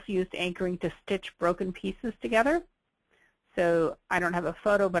 We've also used anchoring to stitch broken pieces together. So I don't have a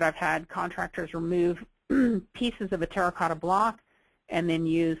photo, but I've had contractors remove pieces of a terracotta block and then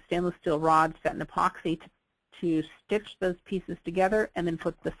use stainless steel rods set in epoxy to stitch those pieces together and then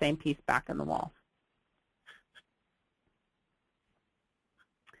put the same piece back in the wall.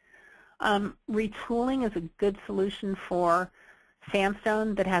 Retooling is a good solution for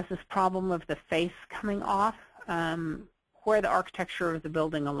sandstone that has this problem of the face coming off where the architecture of the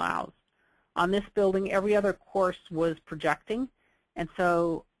building allows. On this building, every other course was projecting, and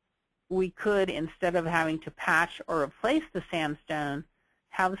so we could, instead of having to patch or replace the sandstone,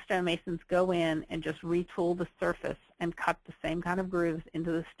 have the stonemasons go in and just retool the surface and cut the same kind of grooves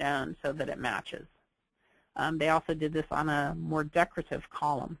into the stone so that it matches. They also did this on a more decorative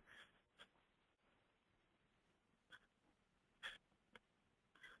column.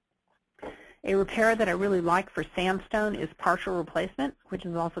 A repair that I really like for sandstone is partial replacement, which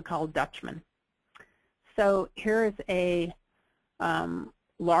is also called Dutchman. So here is a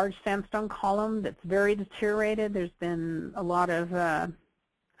large sandstone column that's very deteriorated. There's been a lot of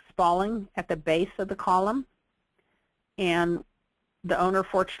spalling at the base of the column, and the owner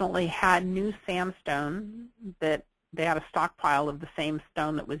fortunately had new sandstone that they had a stockpile of the same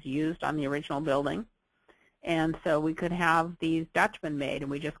stone that was used on the original building, and so we could have these Dutchmen made,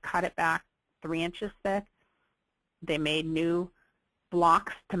 and we just cut it back 3 inches thick. They made new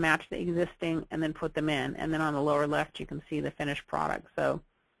blocks to match the existing and then put them in. And then on the lower left, you can see the finished product. So,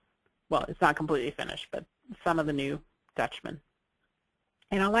 well, it's not completely finished, but some of the new Dutchmen.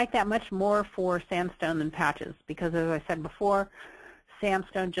 And I like that much more for sandstone than patches because, as I said before,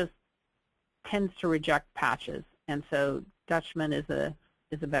 sandstone just tends to reject patches. And so Dutchman is a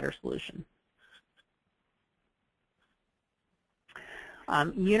better solution.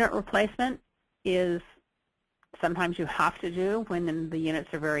 Unit replacement is sometimes you have to do when the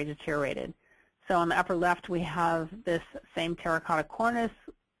units are very deteriorated. So on the upper left, we have this same terracotta cornice,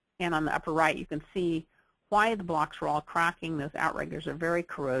 and on the upper right, you can see why the blocks were all cracking. Those outriggers are very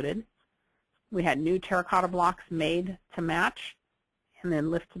corroded. We had new terracotta blocks made to match and then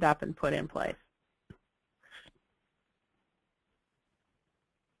lifted up and put in place.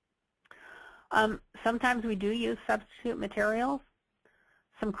 Sometimes we do use substitute materials.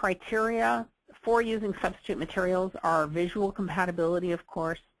 Some criteria for using substitute materials are visual compatibility, of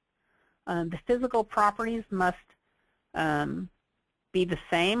course. The physical properties must be the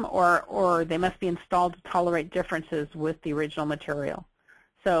same, or they must be installed to tolerate differences with the original material.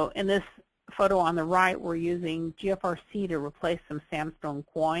 So in this photo on the right, we're using GFRC to replace some sandstone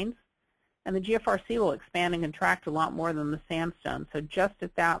quoins. And the GFRC will expand and contract a lot more than the sandstone. So just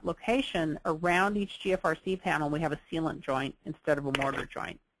at that location, around each GFRC panel, we have a sealant joint instead of a mortar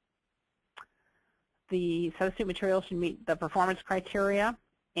joint. The substitute material should meet the performance criteria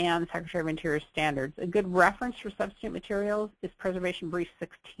and Secretary of Interior standards. A good reference for substitute materials is Preservation Brief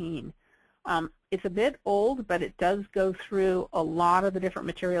 16. It's a bit old, but it does go through a lot of the different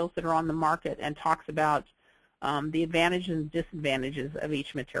materials that are on the market and talks about the advantages and disadvantages of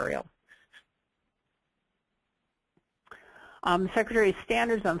each material. The Secretary's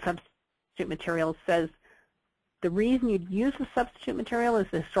standards on substitute materials says the reason you'd use a substitute material is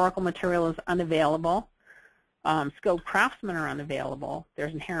the historical material is unavailable. skilled craftsmen are unavailable,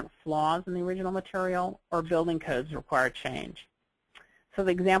 there's inherent flaws in the original material, or building codes require change. So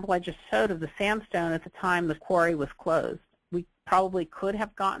the example I just showed of the sandstone, at the time the quarry was closed. We probably could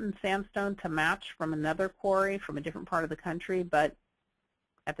have gotten sandstone to match from another quarry from a different part of the country, but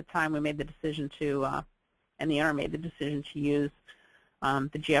at the time we made the decision to, and the owner made the decision to use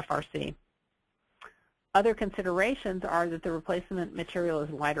the GFRC. Other considerations are that the replacement material is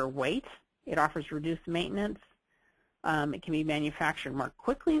lighter weight, it offers reduced maintenance, it can be manufactured more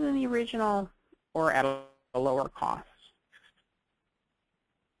quickly than the original or at a lower cost.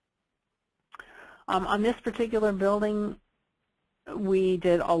 On this particular building, we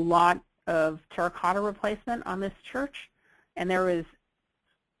did a lot of terracotta replacement on this church, and there was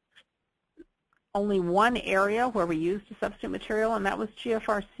only one area where we used a substitute material, and that was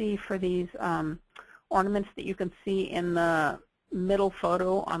GFRC for these ornaments that you can see in the middle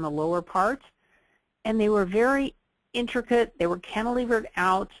photo on the lower part. And they were very intricate, they were cantilevered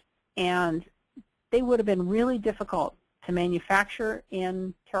out, and they would have been really difficult to manufacture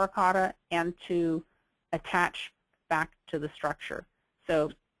in terracotta and to attach back to the structure.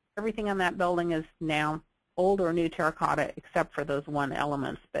 So everything on that building is now old or new terracotta except for those one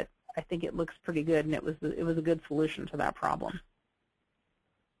elements, but I think it looks pretty good, and it was a good solution to that problem.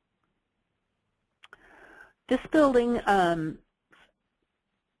 This building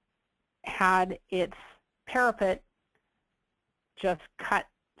had its parapet just cut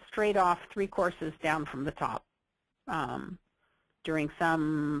straight off 3 courses down from the top during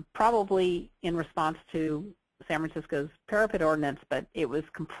some, probably in response to San Francisco's parapet ordinance, but it was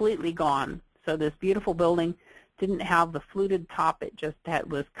completely gone. So this beautiful building didn't have the fluted top, it just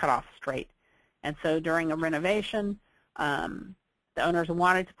was cut off straight. And so during a renovation, the owners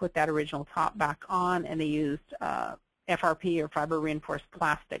wanted to put that original top back on, and they used FRP, or fiber reinforced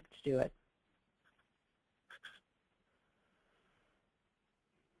plastic, to do it.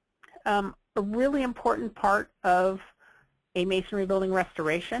 A really important part of a masonry building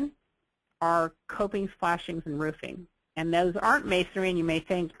restoration are copings, flashings, and roofing. And those aren't masonry, and you may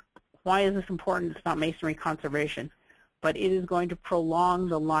think, why is this important? It's not masonry conservation. But it is going to prolong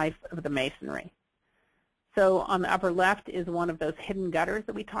the life of the masonry. So on the upper left is one of those hidden gutters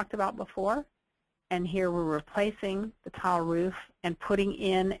that we talked about before. And here we're replacing the tile roof and putting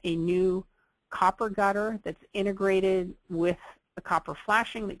in a new copper gutter that's integrated with the copper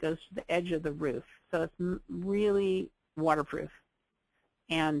flashing that goes to the edge of the roof. So it's really waterproof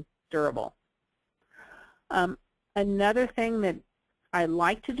and durable. Another thing that I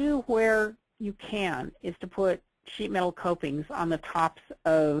like to do where you can is to put sheet metal copings on the tops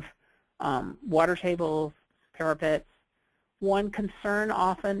of water tables, parapets. One concern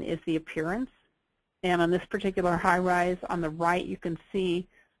often is the appearance. And on this particular high-rise on the right, you can see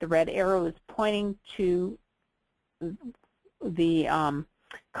the red arrow is pointing to the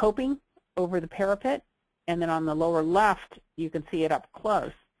coping over the parapet. And then on the lower left, you can see it up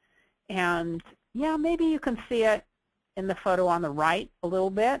close. And yeah, maybe you can see it in the photo on the right a little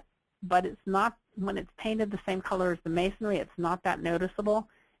bit, but it's not, when it's painted the same color as the masonry, it's not that noticeable,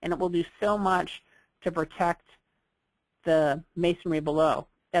 and it will do so much to protect the masonry below,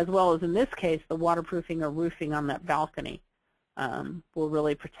 as well as in this case, the waterproofing or roofing on that balcony will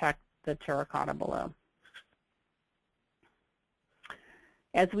really protect the terracotta below.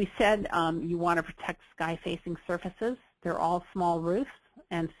 As we said, you want to protect sky-facing surfaces. They're all small roofs,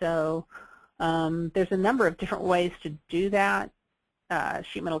 and so there's a number of different ways to do that.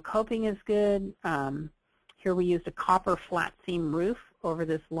 Sheet metal coping is good. Here we used a copper flat seam roof over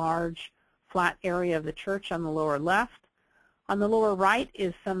this large flat area of the church on the lower left. On the lower right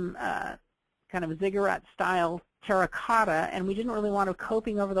is some kind of ziggurat-style terracotta, and we didn't really want a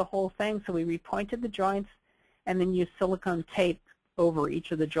coping over the whole thing, so we repointed the joints and then used silicone tape over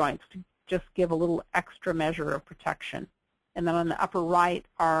each of the joints to just give a little extra measure of protection. And then on the upper right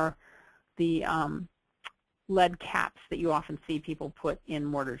are the lead caps that you often see people put in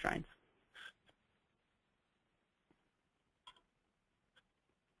mortar joints.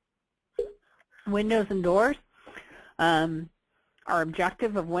 Windows and doors. Our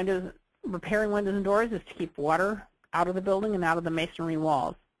objective of repairing windows and doors is to keep water out of the building and out of the masonry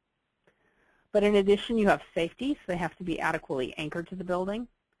walls. But in addition, you have safety, so they have to be adequately anchored to the building.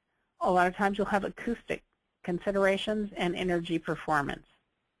 A lot of times you'll have acoustic considerations and energy performance.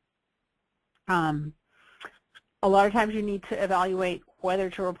 A lot of times you need to evaluate whether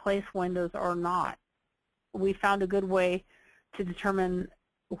to replace windows or not. We found a good way to determine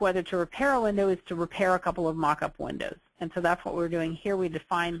whether to repair a window is to repair a couple of mock-up windows. And so that's what we're doing here. We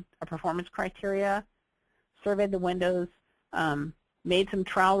defined a performance criteria, surveyed the windows, made some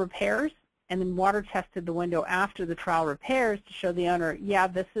trial repairs, and then water tested the window after the trowel repairs to show the owner, yeah,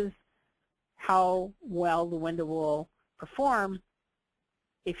 this is how well the window will perform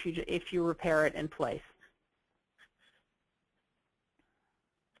if you repair it in place.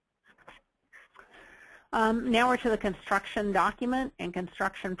 Now we're to the construction document and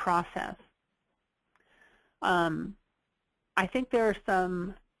construction process. I think there are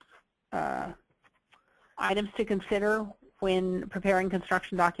some items to consider when preparing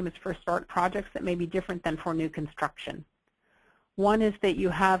construction documents for historic projects that may be different than for new construction. One is that you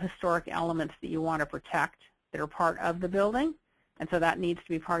have historic elements that you want to protect that are part of the building, and so that needs to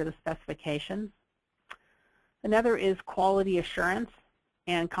be part of the specifications. Another is quality assurance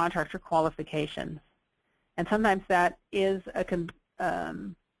and contractor qualifications. And sometimes that is a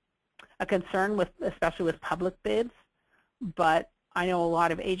concern, especially with public bids, but I know a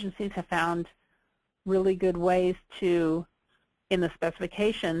lot of agencies have found really good ways to, in the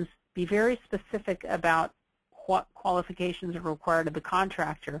specifications, be very specific about what qualifications are required of the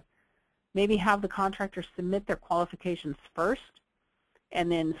contractor. Maybe have the contractor submit their qualifications first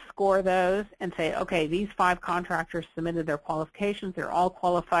and then score those and say, okay, these 5 contractors submitted their qualifications, they're all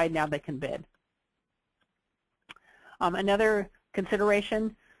qualified, now they can bid. Another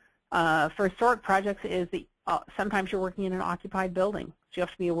consideration for historic projects is that sometimes you're working in an occupied building. So you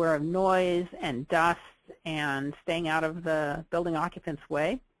have to be aware of noise and dust and staying out of the building occupant's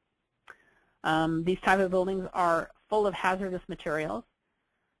way. These type of buildings are full of hazardous materials.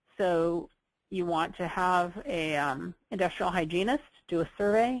 So you want to have a industrial hygienist do a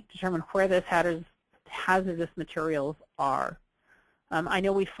survey, determine where those hazardous materials are. I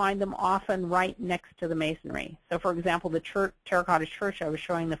know we find them often right next to the masonry. So for example, the terracotta church I was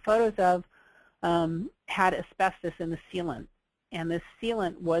showing the photos of had asbestos in the sealant. And this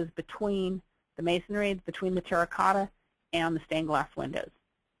sealant was between the masonry, between the terracotta, and the stained glass windows.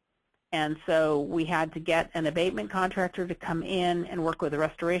 And so we had to get an abatement contractor to come in and work with a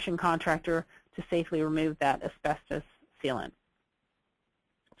restoration contractor to safely remove that asbestos sealant.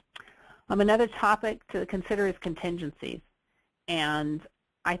 Another topic to consider is contingencies. And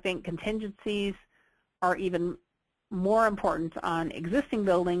I think contingencies are even more important on existing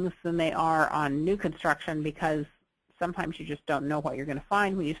buildings than they are on new construction, because sometimes you just don't know what you're going to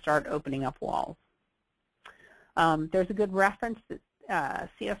find when you start opening up walls. There's a good reference that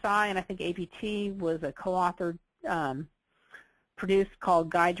CSI and I think APT was a co-authored, produced called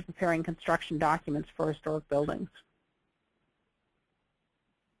Guide to Preparing Construction Documents for Historic Buildings.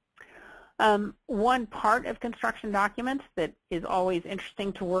 One part of construction documents that is always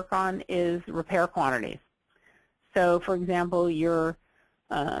interesting to work on is repair quantities. So for example, you're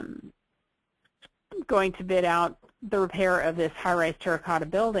going to bid out the repair of this high-rise terracotta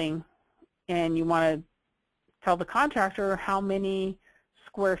building, and you want to tell the contractor how many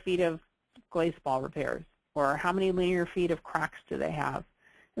square feet of glaze ball repairs or how many linear feet of cracks do they have.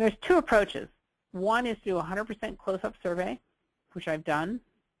 And there's 2 approaches. One is to do a 100% close-up survey, which I've done.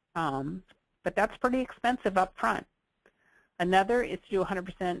 But that's pretty expensive up front. Another is to do a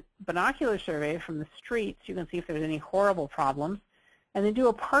 100% binocular survey from the street so you can see if there's any horrible problems, and then do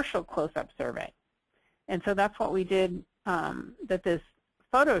a partial close-up survey. And so that's what we did that this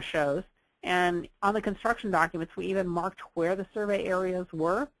photo shows. And on the construction documents, we even marked where the survey areas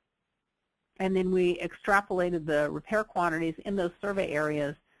were, and then we extrapolated the repair quantities in those survey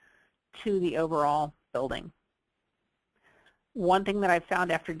areas to the overall building. One thing that I've found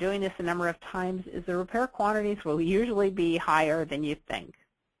after doing this a number of times is the repair quantities will usually be higher than you think.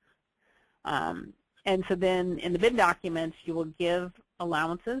 And so then in the bid documents, you will give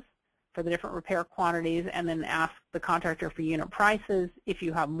allowances for the different repair quantities and then ask the contractor for unit prices if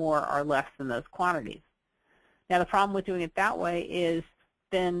you have more or less than those quantities. Now the problem with doing it that way is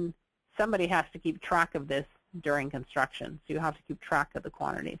then somebody has to keep track of this during construction. So you have to keep track of the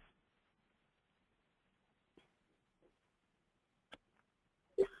quantities.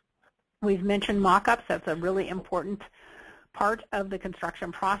 We've mentioned mock-ups. That's a really important part of the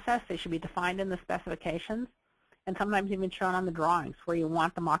construction process. They should be defined in the specifications and sometimes even shown on the drawings where you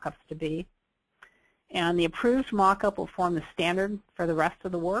want the mock-ups to be. And the approved mock-up will form the standard for the rest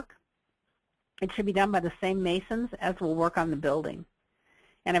of the work. It should be done by the same masons as will work on the building.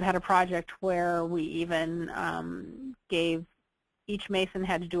 And I've had a project where we even gave each mason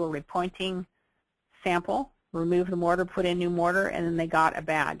had to do a repointing sample, remove the mortar, put in new mortar, and then they got a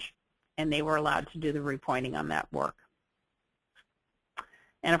badge. And they were allowed to do the repointing on that work.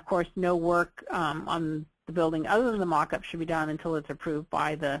 And of course, no work on the building other than the mock-up should be done until it's approved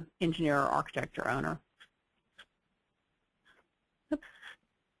by the engineer or architect or owner. Oops.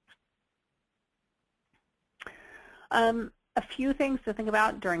 A few things to think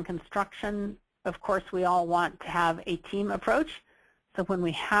about during construction. Of course, we all want to have a team approach. So when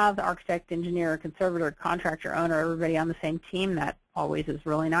we have the architect, engineer, conservator, contractor, owner, everybody on the same team, that always is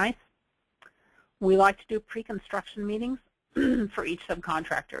really nice. We like to do pre-construction meetings for each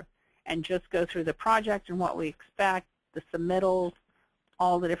subcontractor and just go through the project and what we expect, the submittals,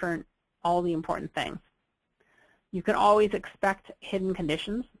 all the important things. You can always expect hidden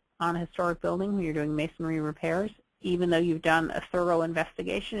conditions on a historic building when you're doing masonry repairs. Even though you've done a thorough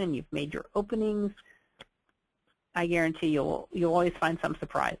investigation and you've made your openings, I guarantee you'll always find some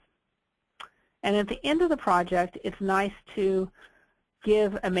surprise. And at the end of the project, it's nice to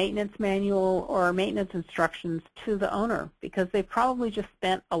give a maintenance manual or maintenance instructions to the owner, because they probably just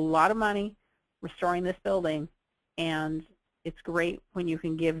spent a lot of money restoring this building, and it's great when you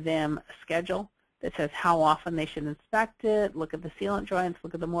can give them a schedule that says how often they should inspect it, look at the sealant joints,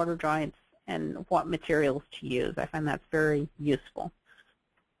 look at the mortar joints, and what materials to use. I find that's very useful.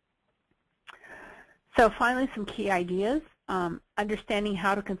 So finally, some key ideas. Understanding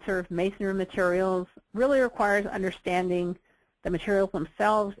how to conserve masonry materials really requires understanding the materials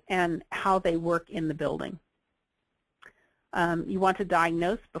themselves and how they work in the building. You want to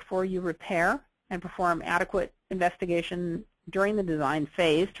diagnose before you repair and perform adequate investigation during the design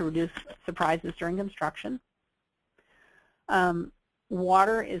phase to reduce surprises during construction.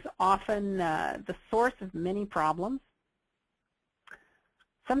 Water is often the source of many problems.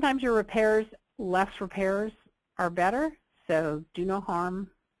 Sometimes your repairs, less repairs are better, so do no harm,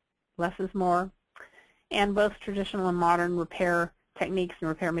 less is more. And both traditional and modern repair techniques and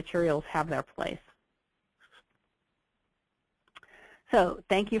repair materials have their place. So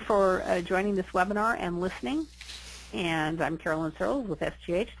thank you for joining this webinar and listening. And I'm Carolyn Searles with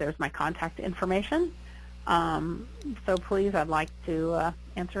SGH. There's my contact information. So please, I'd like to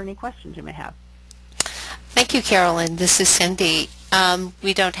answer any questions you may have. Thank you, Carolyn. This is Cindy.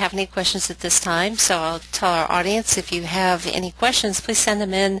 We don't have any questions at this time, so I'll tell our audience if you have any questions, please send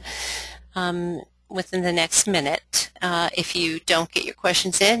them in within the next minute. If you don't get your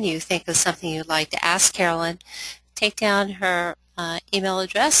questions in, you think of something you'd like to ask Carolyn, take down her email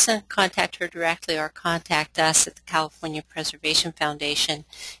address and contact her directly, or contact us at the California Preservation Foundation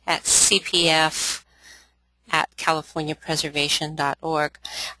at cpf@californiapreservation.org.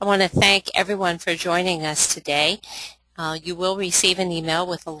 I want to thank everyone for joining us today. You will receive an email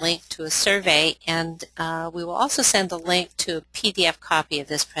with a link to a survey, and we will also send a link to a PDF copy of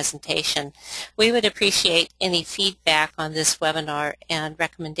this presentation. We would appreciate any feedback on this webinar and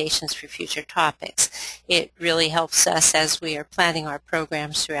recommendations for future topics. It really helps us as we are planning our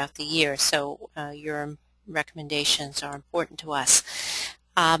programs throughout the year, so your recommendations are important to us.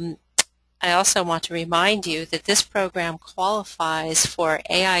 I also want to remind you that this program qualifies for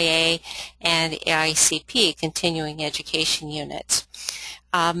AIA and AICP continuing education units.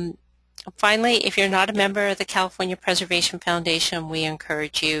 Finally, if you're not a member of the California Preservation Foundation, we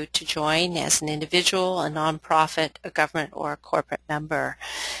encourage you to join as an individual, a nonprofit, a government, or a corporate member.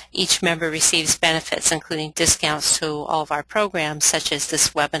 Each member receives benefits, including discounts to all of our programs, such as this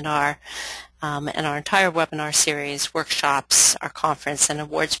webinar, and our entire webinar series, workshops, our conference and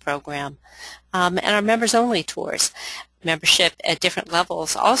awards program, and our members-only tours. Membership at different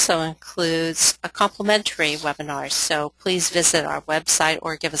levels also includes a complimentary webinars, so please visit our website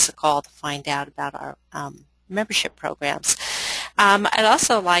or give us a call to find out about our membership programs. I'd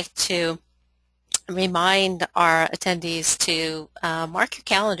also like to remind our attendees to mark your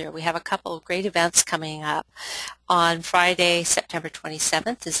calendar. We have a couple of great events coming up. On Friday, September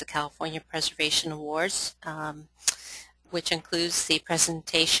 27th is the California Preservation Awards, which includes the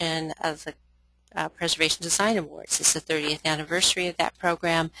presentation of the Preservation Design Awards. It's the 30th anniversary of that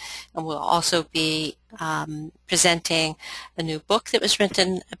program, and we'll also be presenting a new book that was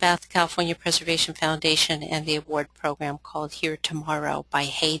written about the California Preservation Foundation and the award program called Here Tomorrow by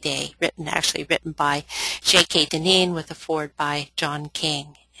Heyday, actually written by J.K. Deneen with a foreword by John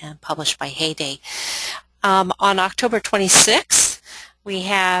King and published by Heyday. On October 26th, we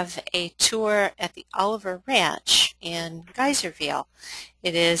have a tour at the Oliver Ranch in Geyserville.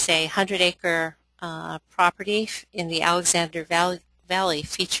 It is a 100-acre property in the Alexander Valley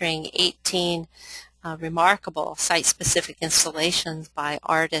featuring 18 remarkable site-specific installations by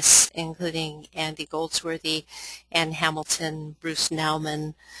artists including Andy Goldsworthy, Ann Hamilton, Bruce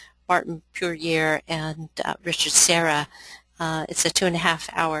Nauman, Martin Puryear, and Richard Serra. It's a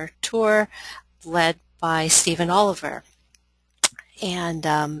 2.5-hour tour led by Stephen Oliver,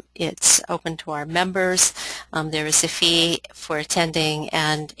 and it's open to our members. There is a fee for attending,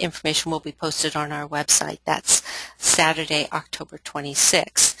 and information will be posted on our website. That's Saturday, October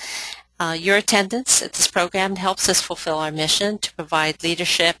 26th. Your attendance at this program helps us fulfill our mission to provide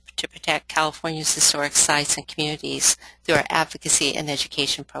leadership to protect California's historic sites and communities through our advocacy and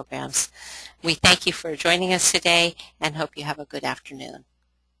education programs. We thank you for joining us today and hope you have a good afternoon.